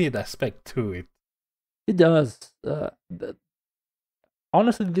vivid aspect to it. It does.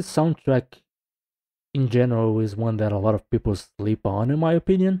 Honestly, this soundtrack in general is one that a lot of people sleep on, in my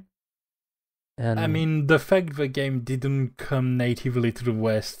opinion. And I mean, the fact the game didn't come natively to the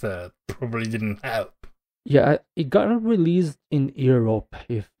West probably didn't help. yeah, it got released in Europe,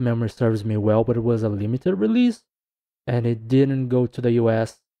 if memory serves me well, but it was a limited release, and it didn't go to the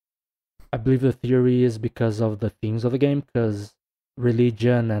US. I believe the theory is because of the themes of the game, because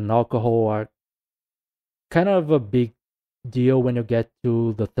religion and alcohol are kind of a big deal when you get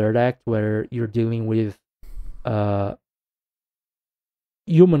to the third act, where you're dealing with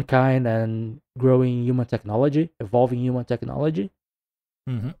humankind and growing human technology, evolving human technology.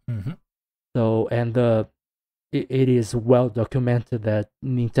 Mm-hmm, mm-hmm. So, and it is well documented that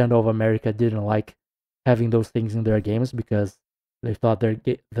Nintendo of America didn't like having those things in their games because they thought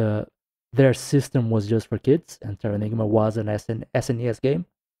their system was just for kids, and Terranigma was an SNES game.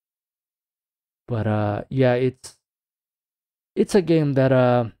 But yeah, it's a game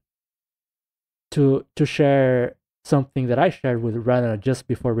that to share something that I shared with Rana just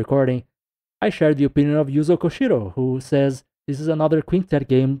before recording, I shared the opinion of Yuzo Koshiro, who says this is another Quintet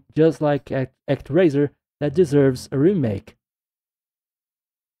game, just like ActRaiser, that deserves a remake.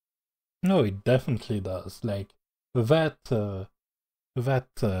 No, it definitely does. Like that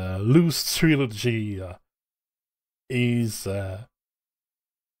Loose trilogy is the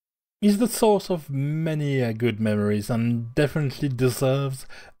source of many good memories and definitely deserves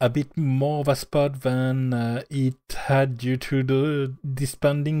a bit more of a spot than it had due to the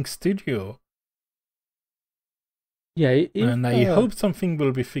disbanding studio. Yeah, and I hope something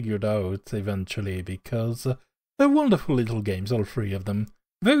will be figured out eventually, because they're wonderful little games, all three of them.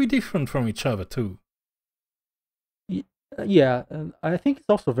 Very different from each other, too. Yeah, I think it's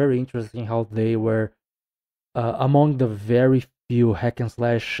also very interesting how they were among the very few hack and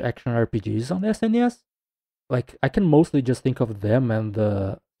slash action RPGs on the SNES. Like, I can mostly just think of them and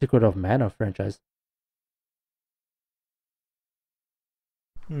the Secret of Mana franchise.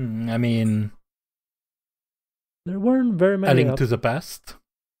 I mean, there weren't very many. A Link to the Past.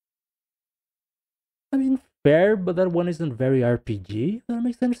 I mean, fair, but that one isn't very RPG. If that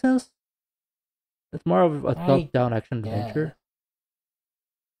makes any sense. It's more of a top-down action adventure.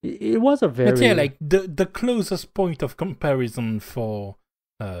 It was a very... But yeah, like, the closest point of comparison for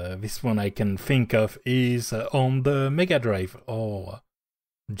this one I can think of is on the Mega Drive or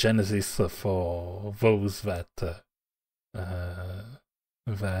Genesis for those that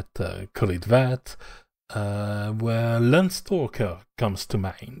call it that, where Landstalker comes to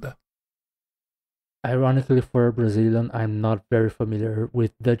mind. Ironically, for a Brazilian, I'm not very familiar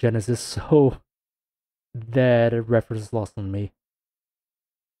with the Genesis, so that reference lost on me.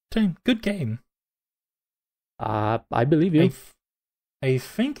 Good game. I believe you. I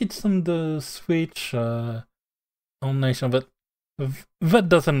think it's on the Switch on Nation, but that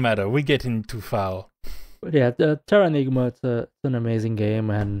doesn't matter. We get into far. But yeah, the Terranigma, it's an amazing game,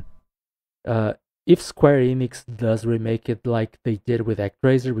 and if Square Enix does remake it like they did with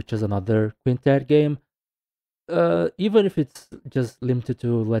ActRaiser, which is another Quintet game, even if it's just limited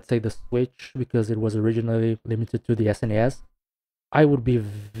to, let's say, the Switch, because it was originally limited to the SNES, I would be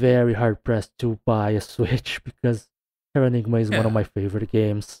very hard pressed to buy a Switch because Terranigma is one of my favorite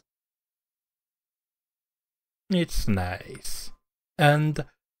games. It's nice. And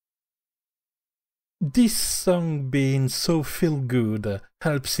this song being so feel-good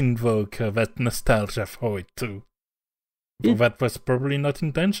helps invoke that nostalgia for it too. That was probably not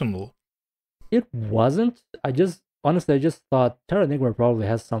intentional. It wasn't. I just thought Terranigma probably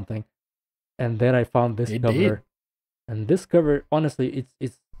has something. And then I found this cover. Did. And this cover, honestly,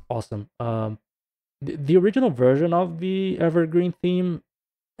 it's awesome. The original version of the Evergreen theme,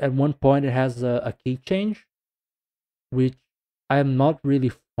 at one point it has a key change, which I am not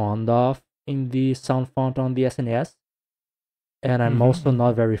really fond of in the sound font on the SNES. And I'm also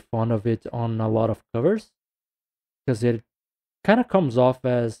not very fond of it on a lot of covers, because it kind of comes off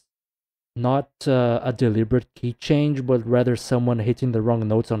as not a deliberate key change, but rather someone hitting the wrong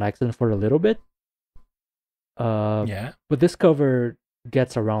notes on accident for a little bit. But this cover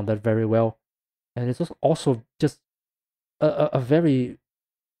gets around that very well, and it's also just a very,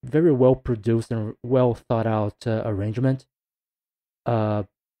 very well produced and well thought out arrangement.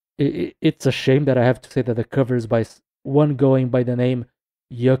 It's a shame that I have to say that the cover is by one going by the name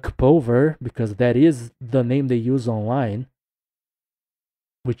Yuck Pover, because that is the name they use online,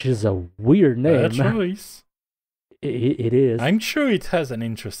 which is a weird name. Bad choice. It is. I'm sure it has an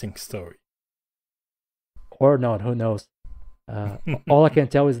interesting story. Or not, who knows? All I can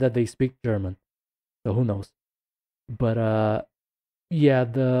tell is that they speak German, so who knows? But yeah,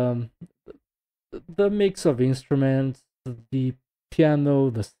 the mix of instruments, the piano,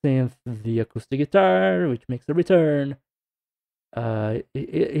 the synth, the acoustic guitar, which makes a return,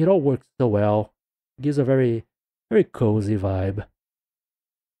 it all works so well. It gives a very, very cozy vibe.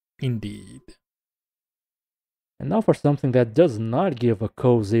 Indeed. And now for something that does not give a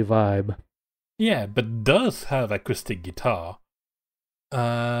cozy vibe. Yeah, but does have acoustic guitar.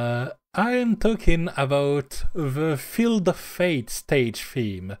 I am talking about the Field of Fate stage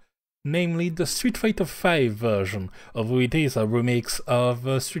theme, namely the Street Fighter V version, although it is a remix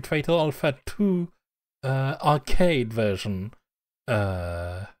of Street Fighter Alpha 2 arcade version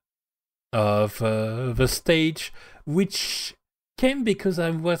of the stage, which came because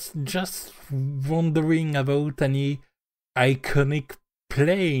I was just wondering about any iconic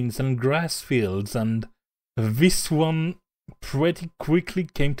plains and grass fields, and this one pretty quickly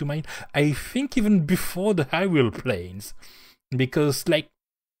came to mind. I think even before the Hyrule plains, because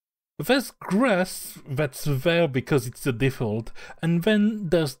there's grass that's there because it's the default, and then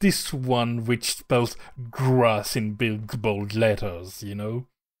there's this one which spells grass in big bold letters, you know?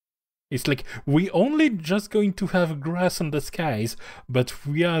 It's like, we only just going to have grass on the skies, but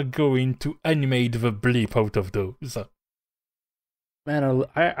we are going to animate the bleep out of those. Man,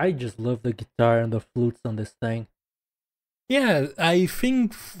 I just love the guitar and the flutes on this thing. Yeah, I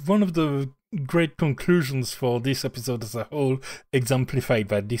think one of the great conclusions for this episode as a whole, exemplified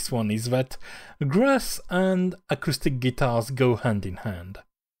by this one, is that grass and acoustic guitars go hand in hand.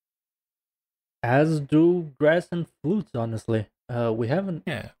 As do grass and flutes, honestly. We haven't.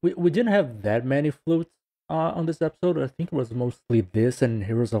 Yeah. We didn't have that many flutes on this episode. I think it was mostly this and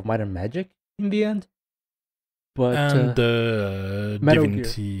Heroes of Might and Magic in the end. But And Metal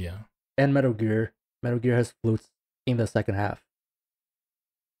Divinity. Yeah. and Metal Gear. Metal Gear has flutes in the second half.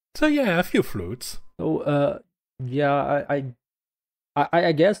 So yeah, a few flutes. So yeah,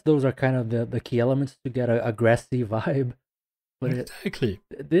 I guess those are kind of the key elements to get a grassy vibe. But Exactly.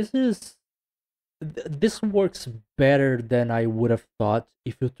 this works better than I would have thought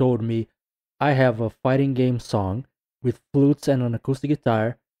if you told me I have a fighting game song with flutes and an acoustic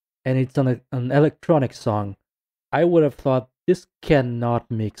guitar, and it's an electronic song. I would have thought this cannot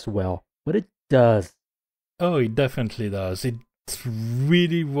mix well, but it does. Oh, it definitely does. It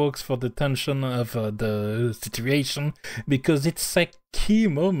really works for the tension of the situation, because it's a key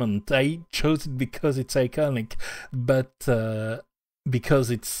moment. I chose it because it's iconic, but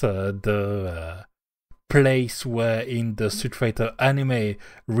because it's the place where in the Street Fighter anime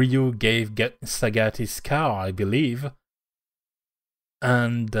Ryu gave Sagat his scar, I believe.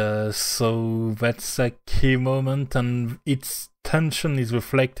 And so that's a key moment, and its tension is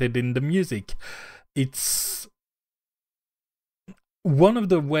reflected in the music. It's one of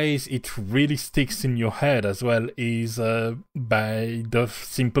the ways it really sticks in your head as well is by the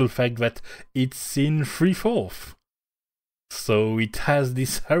simple fact that it's in 3/4. So it has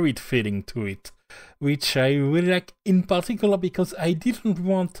this hurried feeling to it, which I really like, in particular because I didn't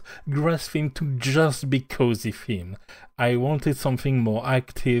want Grass theme to just be cozy theme. I wanted something more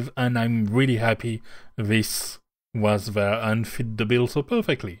active, and I'm really happy this was there and fit the bill so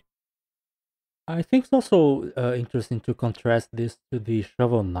perfectly. I think it's also interesting to contrast this to the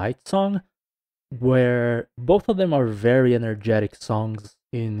Shovel Knight song, where both of them are very energetic songs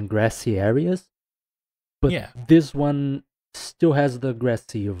in grassy areas, but Yeah. this one still has the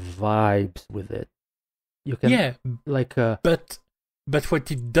grassy vibes with it. You can But what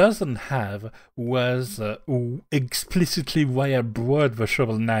it doesn't have was explicitly why I brought the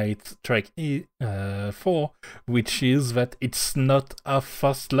Shovel Knight track 4, which is that it's not a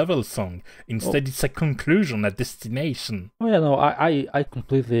first level song. Instead, it's a conclusion, a destination. Oh yeah, no, I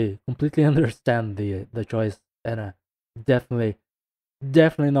completely understand the choice, and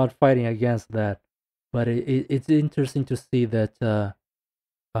definitely not fighting against that. But it's interesting to see that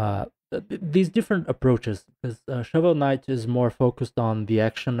these different approaches, because Shovel Knight is more focused on the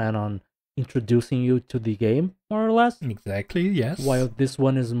action and on introducing you to the game, more or less. Exactly, yes. While this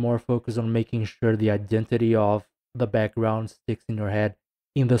one is more focused on making sure the identity of the background sticks in your head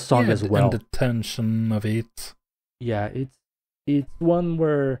in the song as well. And the tension of it. Yeah, it's one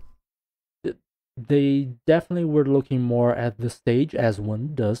where they definitely were looking more at the stage, as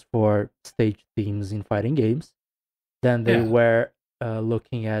one does for stage themes in fighting games, than they were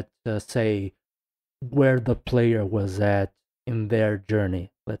looking at, say, where the player was at in their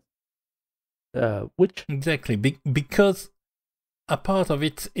journey. Which exactly because a part of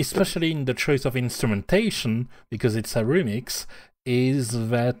it, especially in the choice of instrumentation, because it's a remix, is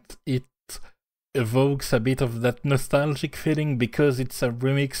that it evokes a bit of that nostalgic feeling because it's a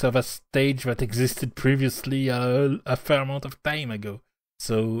remix of a stage that existed previously a fair amount of time ago.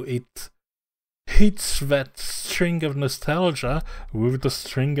 So it hits that string of nostalgia with the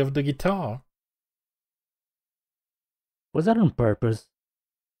string of the guitar. Was that on purpose?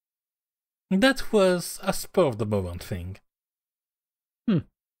 That was a spur of the moment thing.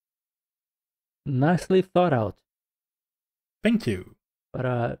 Nicely thought out. Thank you.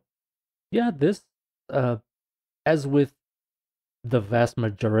 But yeah, this as with the vast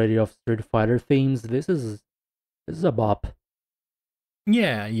majority of Street Fighter themes, this is a bop.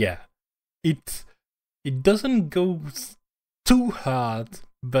 Yeah. It doesn't go too hard,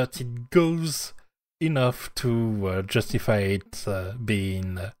 but it goes enough to justify it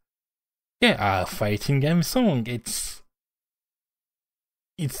being a fighting game song.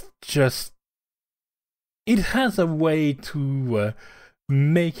 it's just it has a way to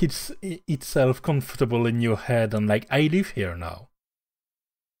make itself comfortable in your head, and like, I live here now.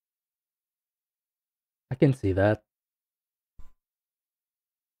 I can see that.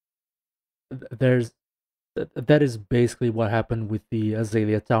 That is basically what happened with the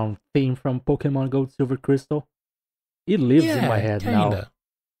Azalea Town theme from Pokemon Gold Silver Crystal. It lives in my head kinda. now.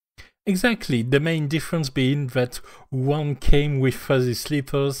 Exactly. The main difference being that one came with fuzzy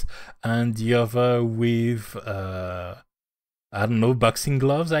slippers and the other with I don't know, boxing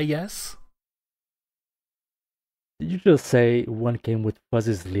gloves, I guess. Did you just say one came with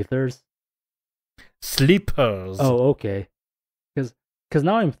fuzzy slithers? Slippers. Oh, okay. Because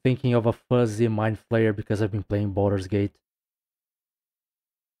now I'm thinking of a fuzzy Mind Flayer because I've been playing Baldur's Gate.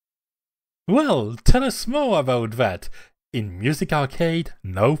 Well, tell us more about that in Music Arcade,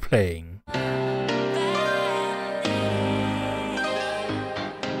 no playing.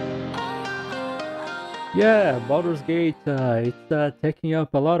 Yeah, Baldur's Gate, it's taking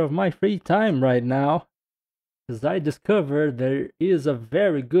up a lot of my free time right now. Because I discovered there is a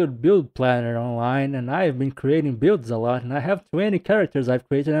very good build planner online, and I've been creating builds a lot, and I have 20 characters I've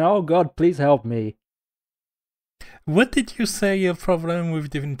created, and oh god, please help me. What did you say your problem with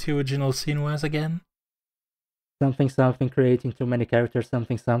Divinity Original Sin was again? Something, creating too many characters,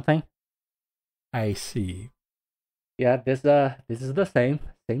 something. I see. Yeah, this is the same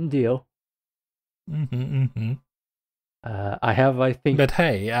deal. I have, I think... But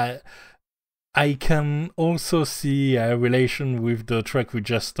hey, I can also see a relation with the track we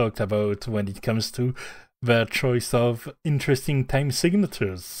just talked about when it comes to the choice of interesting time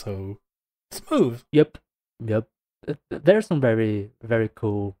signatures, so smooth. Yep. There's some very, very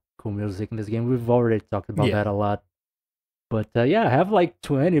cool music in this game. We've already talked about that a lot. But yeah, I have like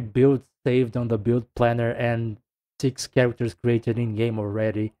 20 builds saved on the build planner and 6 characters created in-game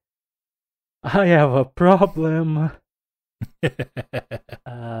already. I have a problem.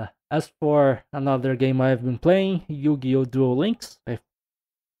 As for another game I've been playing, Yu-Gi-Oh! Duel Links.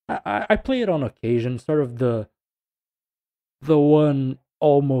 I play it on occasion, sort of the one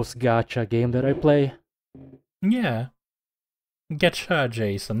almost gacha game that I play. Yeah. Gacha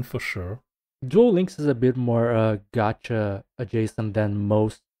adjacent for sure. Duel Links is a bit more gacha adjacent than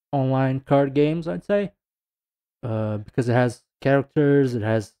most online card games, I'd say. Because it has characters, it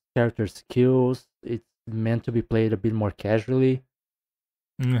has character skills, it's meant to be played a bit more casually.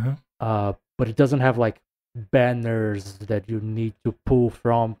 But it doesn't have like banners that you need to pull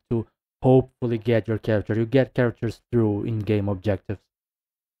from to hopefully get your character. You get characters through in-game objectives.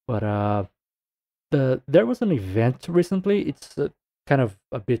 But there was an event recently. It's kind of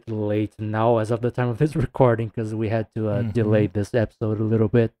a bit late now as of the time of this recording because we had to delay this episode a little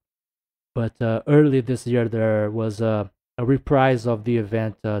bit. But early this year there was a reprise of the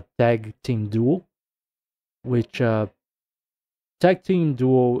event Tag Team Duel, which Tag Team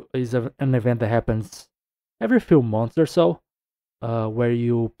Duel is an event that happens every few months or so, where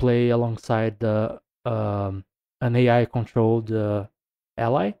you play alongside an AI-controlled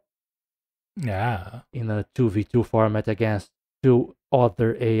ally. Yeah. In a 2v2 format against 2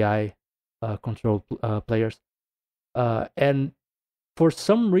 other AI-controlled players. And for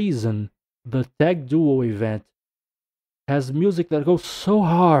some reason, the Tag Duel event has music that goes so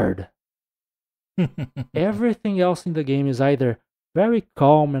hard. Everything else in the game is either very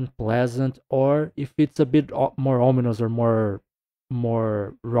calm and pleasant, or if it's a bit more ominous or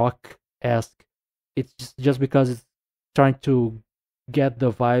more rock-esque, it's just because it's trying to get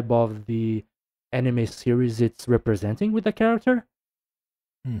the vibe of the anime series it's representing with the character.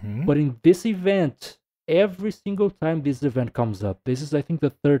 But in this event, every single time this event comes up, this is I think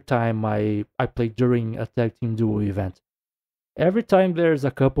the 3rd time I played during a Tag Team Duel event. Every time there's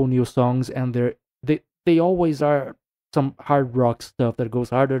a couple new songs, and they always are some hard rock stuff that goes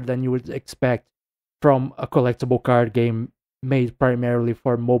harder than you would expect from a collectible card game made primarily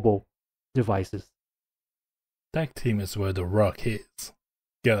for mobile devices. Tag Team is where the rock is.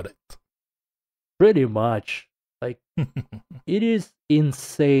 Got it. Pretty much. Like, it is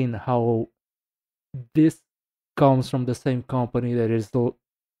insane how this comes from the same company that is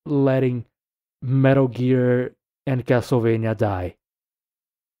letting Metal Gear and Castlevania die.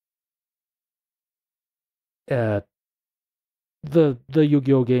 The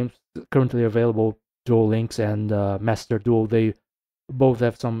Yu-Gi-Oh games currently available, Duel Links and Master Duel, they both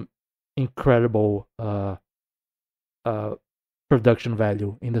have some incredible production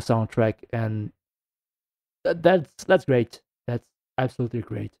value in the soundtrack, and that's great. That's absolutely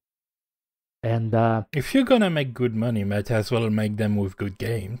great. And if you're gonna make good money, might as well make them with good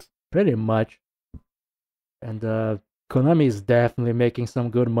games. Pretty much. And Konami is definitely making some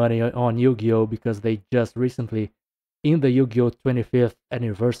good money on Yu-Gi-Oh! Because they just recently, in the Yu-Gi-Oh! 25th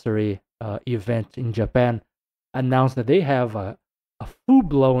anniversary event in Japan, announced that they have a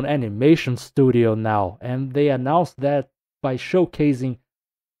full-blown animation studio now. And they announced that by showcasing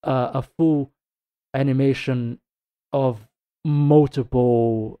a full animation of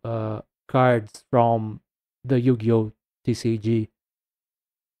multiple cards from the Yu-Gi-Oh! TCG.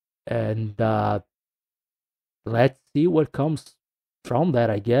 And let's see what comes from that,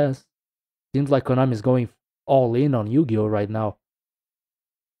 I guess. Seems like Konami is going all in on Yu-Gi-Oh! Right now.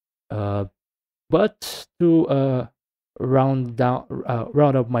 But to round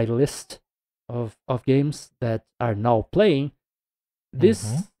up my list of games that are now playing,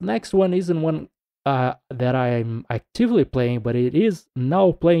 this next one isn't one that I'm actively playing, but it is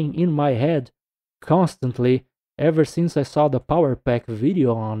now playing in my head constantly ever since I saw the Power Pack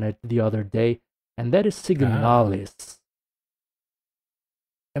video on it the other day, and that is Signalis.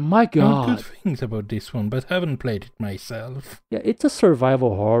 And my god, good things about this one, but haven't played it myself. Yeah, it's a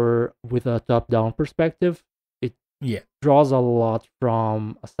survival horror with a top-down perspective. It draws a lot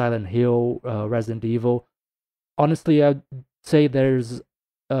from Silent Hill, Resident Evil. Honestly, I'd say there's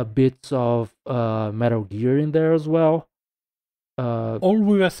bits of Metal Gear in there as well. All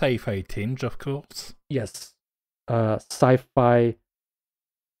with a sci-fi tinge, of course. Yes. Sci-fi.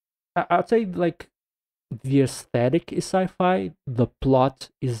 I'd say like the aesthetic is sci-fi, the plot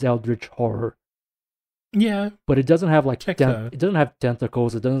is eldritch horror. Yeah. But it doesn't have like it doesn't have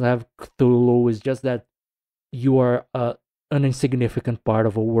tentacles, it doesn't have Cthulhu, it's just that you are an insignificant part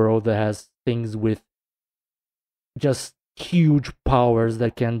of a world that has things with just huge powers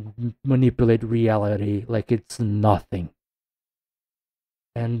that can manipulate reality like it's nothing.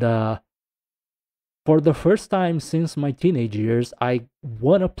 And for the first time since my teenage years, I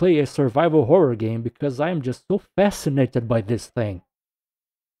want to play a survival horror game because I am just so fascinated by this thing.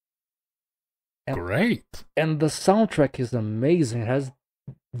 Great. And the soundtrack is amazing. It has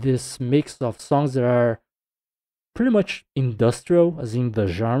this mix of songs that are pretty much industrial, as in the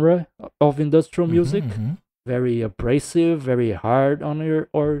genre of industrial music. Very abrasive, very hard on your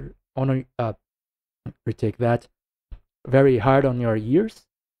retake that. Very hard on your ears.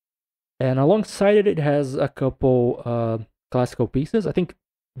 And alongside it, it has a couple classical pieces. I think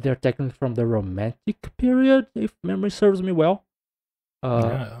they're technically from the Romantic period, if memory serves me well.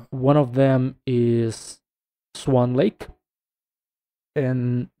 One of them is Swan Lake,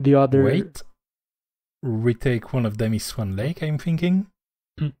 and the other... Wait. Retake one of them is Swan Lake, I'm thinking.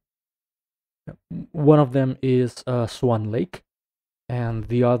 One of them is Swan Lake, and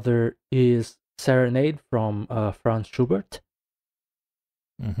the other is Serenade from Franz Schubert.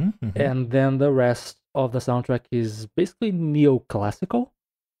 And then the rest of the soundtrack is basically neoclassical.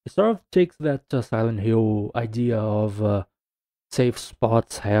 It sort of takes that Silent Hill idea of safe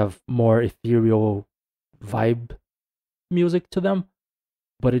spots have more ethereal vibe music to them.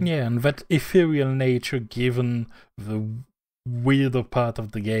 But and that ethereal nature, given the weirder part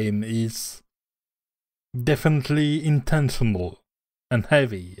of the game, is definitely intentional and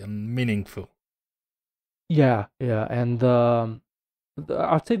heavy and meaningful. Yeah, and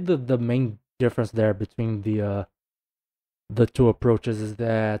I'd say the main difference there between the two approaches is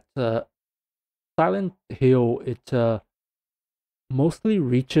that Silent Hill, it mostly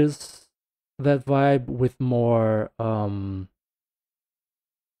reaches that vibe with more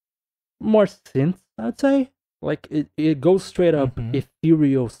synths, I'd say. Like it goes straight up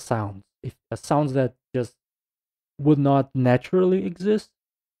ethereal sounds, sounds that just would not naturally exist.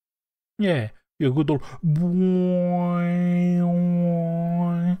 Yeah. Your good old...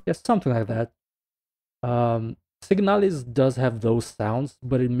 Yeah, something like that. Signalis does have those sounds,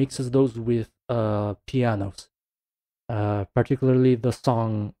 but it mixes those with pianos. Particularly the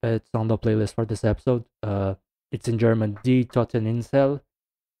song that's on the playlist for this episode. It's in German, Die Toteninsel.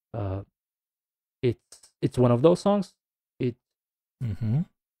 It's one of those songs. It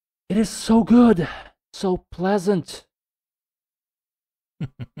is so good, so pleasant.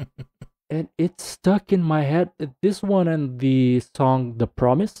 And it's stuck in my head. This one and the song The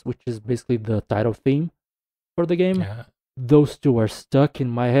Promise, which is basically the title theme for the game, those two are stuck in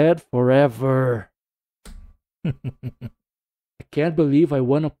my head forever. I can't believe I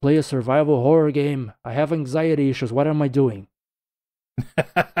want to play a survival horror game. I have anxiety issues. What am I doing?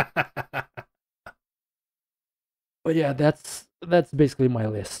 But yeah, that's basically my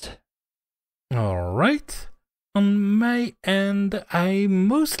list. All right. On my end, I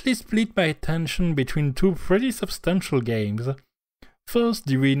mostly split my attention between two pretty substantial games. First,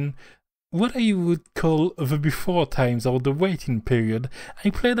 during what I would call the before times or the waiting period,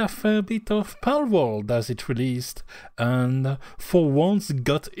 I played a fair bit of Palworld as it released, and for once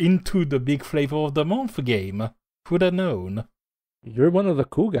got into the big Flavor of the Month game. Who'd have known? You're one of the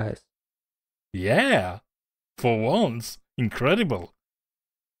cool guys. Yeah, for once, incredible.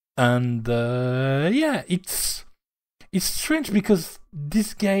 And yeah, it's strange because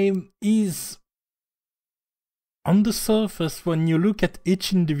this game is, on the surface, when you look at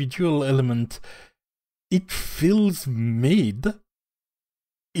each individual element, it feels mid.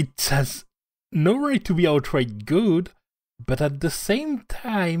 It has no right to be outright good, but at the same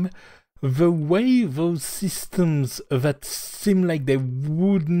time, the way those systems that seem like they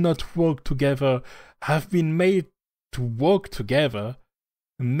would not work together have been made to work together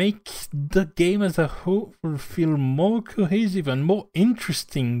make the game as a whole feel more cohesive and more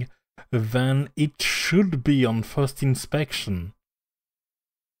interesting than it should be on first inspection.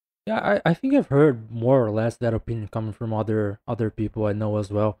 Yeah, I think I've heard more or less that opinion coming from other people I know as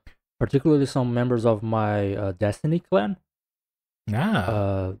well, particularly some members of my Destiny clan.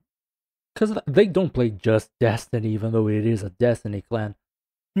 Ah, Because they don't play just Destiny, even though it is a Destiny clan.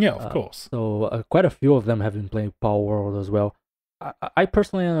 yeah, of course. So quite a few of them have been playing Power World as well. I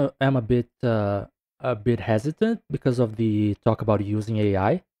personally am a bit hesitant because of the talk about using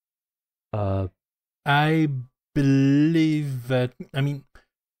AI. I believe that, I mean,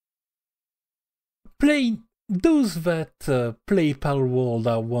 those that play Palworld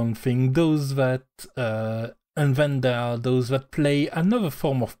are one thing, those that and then there are those that play another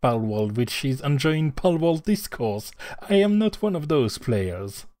form of Palworld, which is enjoying Palworld discourse. I am not one of those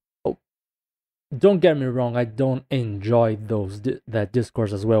players. Oh, don't get me wrong, I don't enjoy that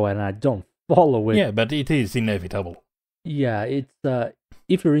discourse as well, and I don't follow it. Yeah, but it is inevitable. Yeah, it's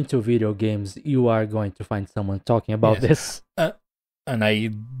if you're into video games, you are going to find someone talking about this. And I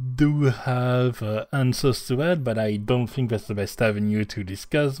do have answers to that, but I don't think that's the best avenue to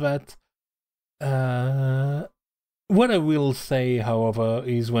discuss that. What I will say, however,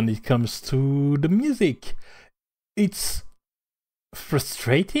 is when it comes to the music, it's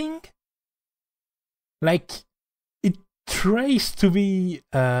frustrating. Like, it tries to be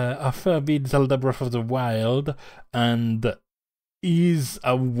a fair bit Zelda Breath of the Wild, and is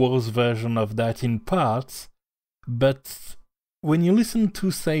a worse version of that in parts, but when you listen to,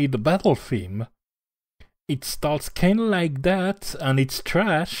 say, the battle theme, it starts kind of like that, and it's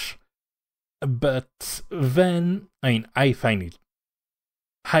trash, but then, I find it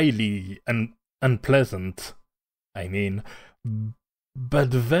highly unpleasant,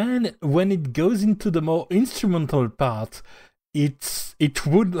 but then when it goes into the more instrumental part, it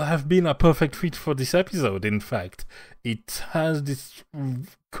would have been a perfect fit for this episode, in fact. It has this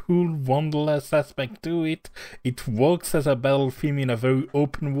cool wanderlust aspect to it. It works as a battle theme in a very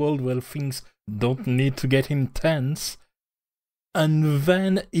open world where things don't need to get intense. And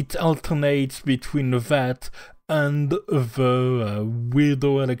then it alternates between that and the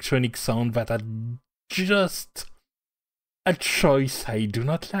weirdo electronic sound that are just a choice I do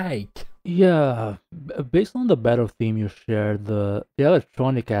not like. Yeah, based on the battle theme you shared, the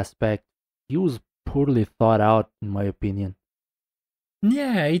electronic aspect feels poorly thought out, in my opinion.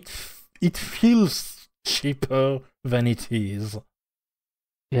 Yeah, it feels cheaper than it is.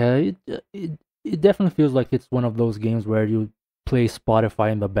 Yeah, it definitely feels like it's one of those games where you play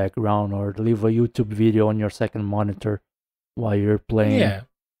Spotify in the background or leave a YouTube video on your second monitor while you're playing. Yeah.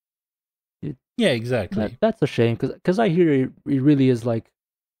 Yeah, exactly. That's a shame, because I hear it really is like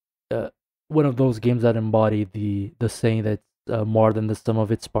one of those games that embody the saying that's more than the sum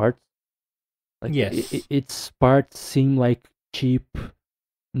of its parts. Like, yes. Its parts seem like cheap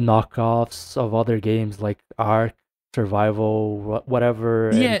knockoffs of other games like Ark, Survival, whatever,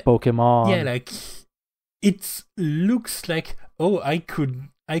 and Pokemon. Yeah, like it looks like, oh, I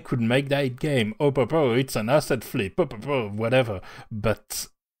could make that game. Oh, it's an asset flip. Whatever. But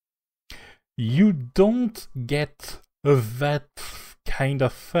you don't get that kind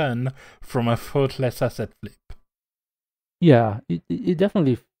of fun from a thoughtless asset flip. Yeah, it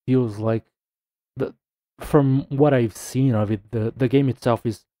definitely feels like, from what I've seen of it, the game itself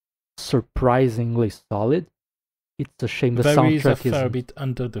is surprisingly solid. It's a shame the there is a soundtrack fair bit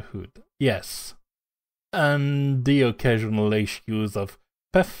under the hood. Yes. And the occasional issues of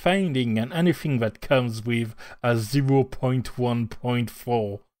pathfinding and anything that comes with a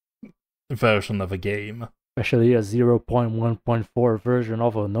 0.1.4 version of a game. Especially a 0.1.4 version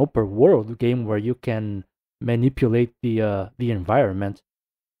of an open world game where you can manipulate the environment.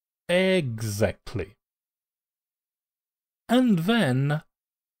 Exactly. And then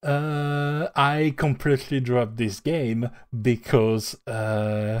I completely dropped this game because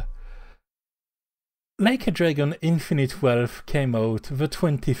Like a Dragon Infinite Wealth came out the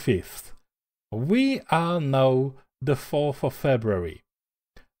 25th. We are now the 4th of February.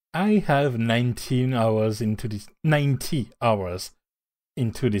 I have 90 hours into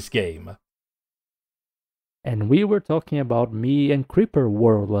this game. And we were talking about me and Creeper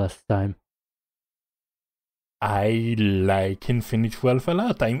World last time. I like Infinite Wealth a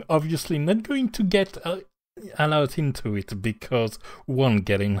lot. I'm obviously not going to get a lot into it because one,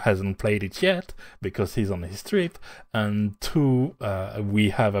 Garen hasn't played it yet because he's on his trip, and two, we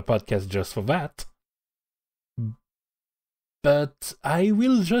have a podcast just for that. But I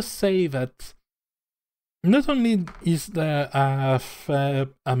will just say that not only is there a fair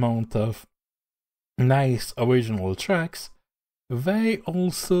amount of nice original tracks, they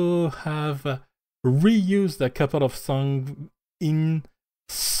also have reused a couple of songs in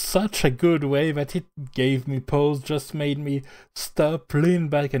such a good way that it gave me pause, just made me stop, lean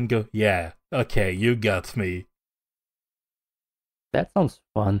back and go, yeah, okay, you got me. That sounds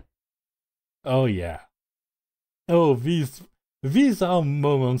fun. Oh yeah. Oh, these are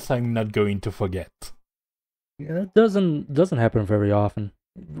moments I'm not going to forget. Yeah, it doesn't happen very often.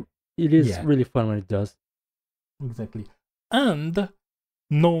 It is really fun when it does. Exactly. And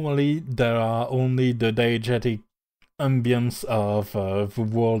normally there are only the diegetic ambience of the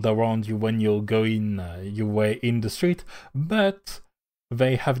world around you when you're going your way in the street, but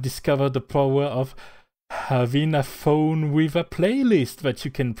they have discovered the power of having a phone with a playlist that you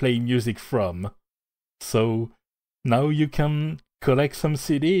can play music from. So now you can collect some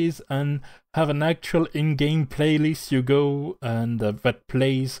CDs and have an actual in-game playlist you go and that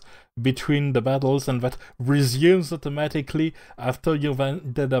plays between the battles and that resumes automatically after you've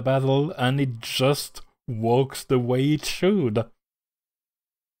ended a battle, and it just works the way it should.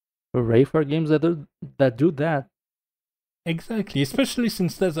 Hooray for games that do that. Exactly, especially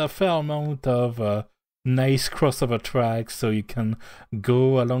since there's a fair amount of nice crossover tracks, so you can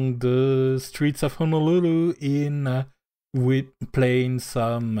go along the streets of Honolulu with playing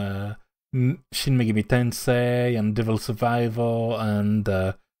some Shin Megami Tensei and Devil Survivor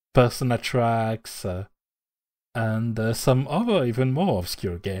and Persona tracks and some other even more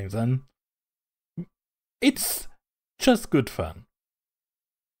obscure games, and it's just good fun.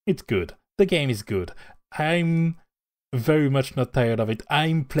 It's good. The game is good. I'm very much not tired of it.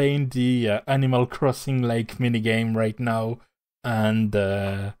 I'm playing the Animal Crossing like minigame right now, and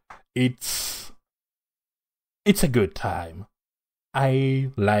it's a good time. I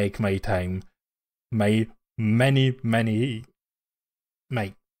like my time. My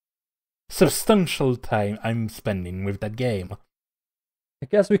substantial time I'm spending with that game. I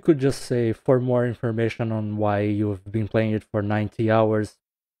guess we could just say, for more information on why you've been playing it for 90 hours,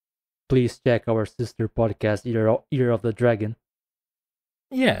 please check our sister podcast, Year of the Dragon.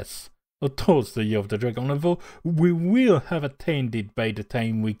 Yes, towards the Year of the Dragon, although we will have attained it by the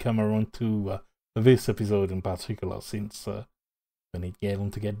time we come around to this episode in particular, since we need Galen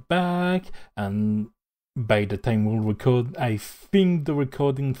to get back, and by the time we'll record, I think the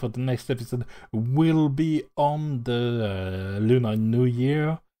recording for the next episode will be on the Lunar New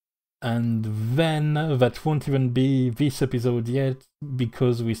Year, and then that won't even be this episode yet,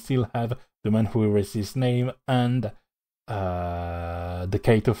 because we still have The Man Who Erased His Name and the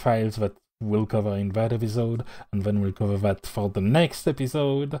Kaito files that we'll cover in that episode, and then we'll cover that for the next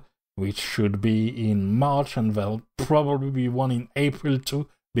episode, which should be in March, and there'll probably be one in April too,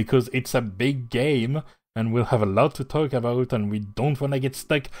 because it's a big game, and we'll have a lot to talk about, and we don't want to get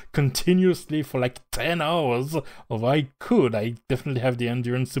stuck continuously for like 10 hours, although I definitely have the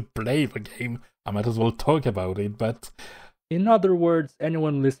endurance to play the game. I might as well talk about it, but... In other words,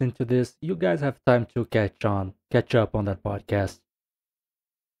 anyone listening to this, you guys have time to catch up on that podcast.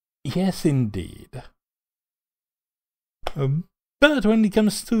 Yes, indeed. But when it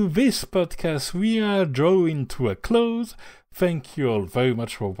comes to this podcast, we are drawing to a close. Thank you all very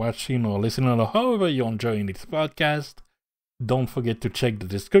much for watching or listening, or however you're enjoying this podcast. Don't forget to check the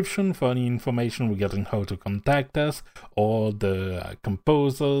description for any information regarding how to contact us, or the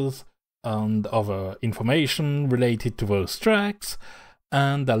composers, and other information related to those tracks,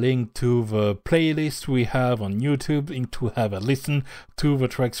 and a link to the playlist we have on YouTube to have a listen to the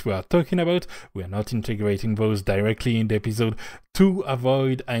tracks we are talking about. We are not integrating those directly in the episode to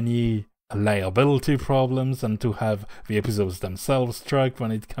avoid any liability problems and to have the episodes themselves track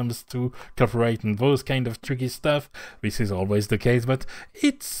when it comes to copyright and those kind of tricky stuff. This is always the case, but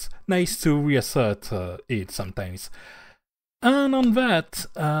it's nice to reassert it sometimes. And on that,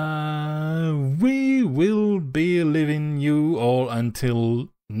 we will be leaving you all until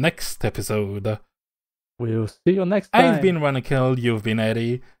next episode. We'll see you next time. I've been Ranakel, you've been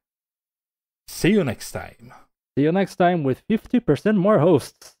Eddie. See you next time. See you next time with 50% more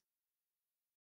hosts.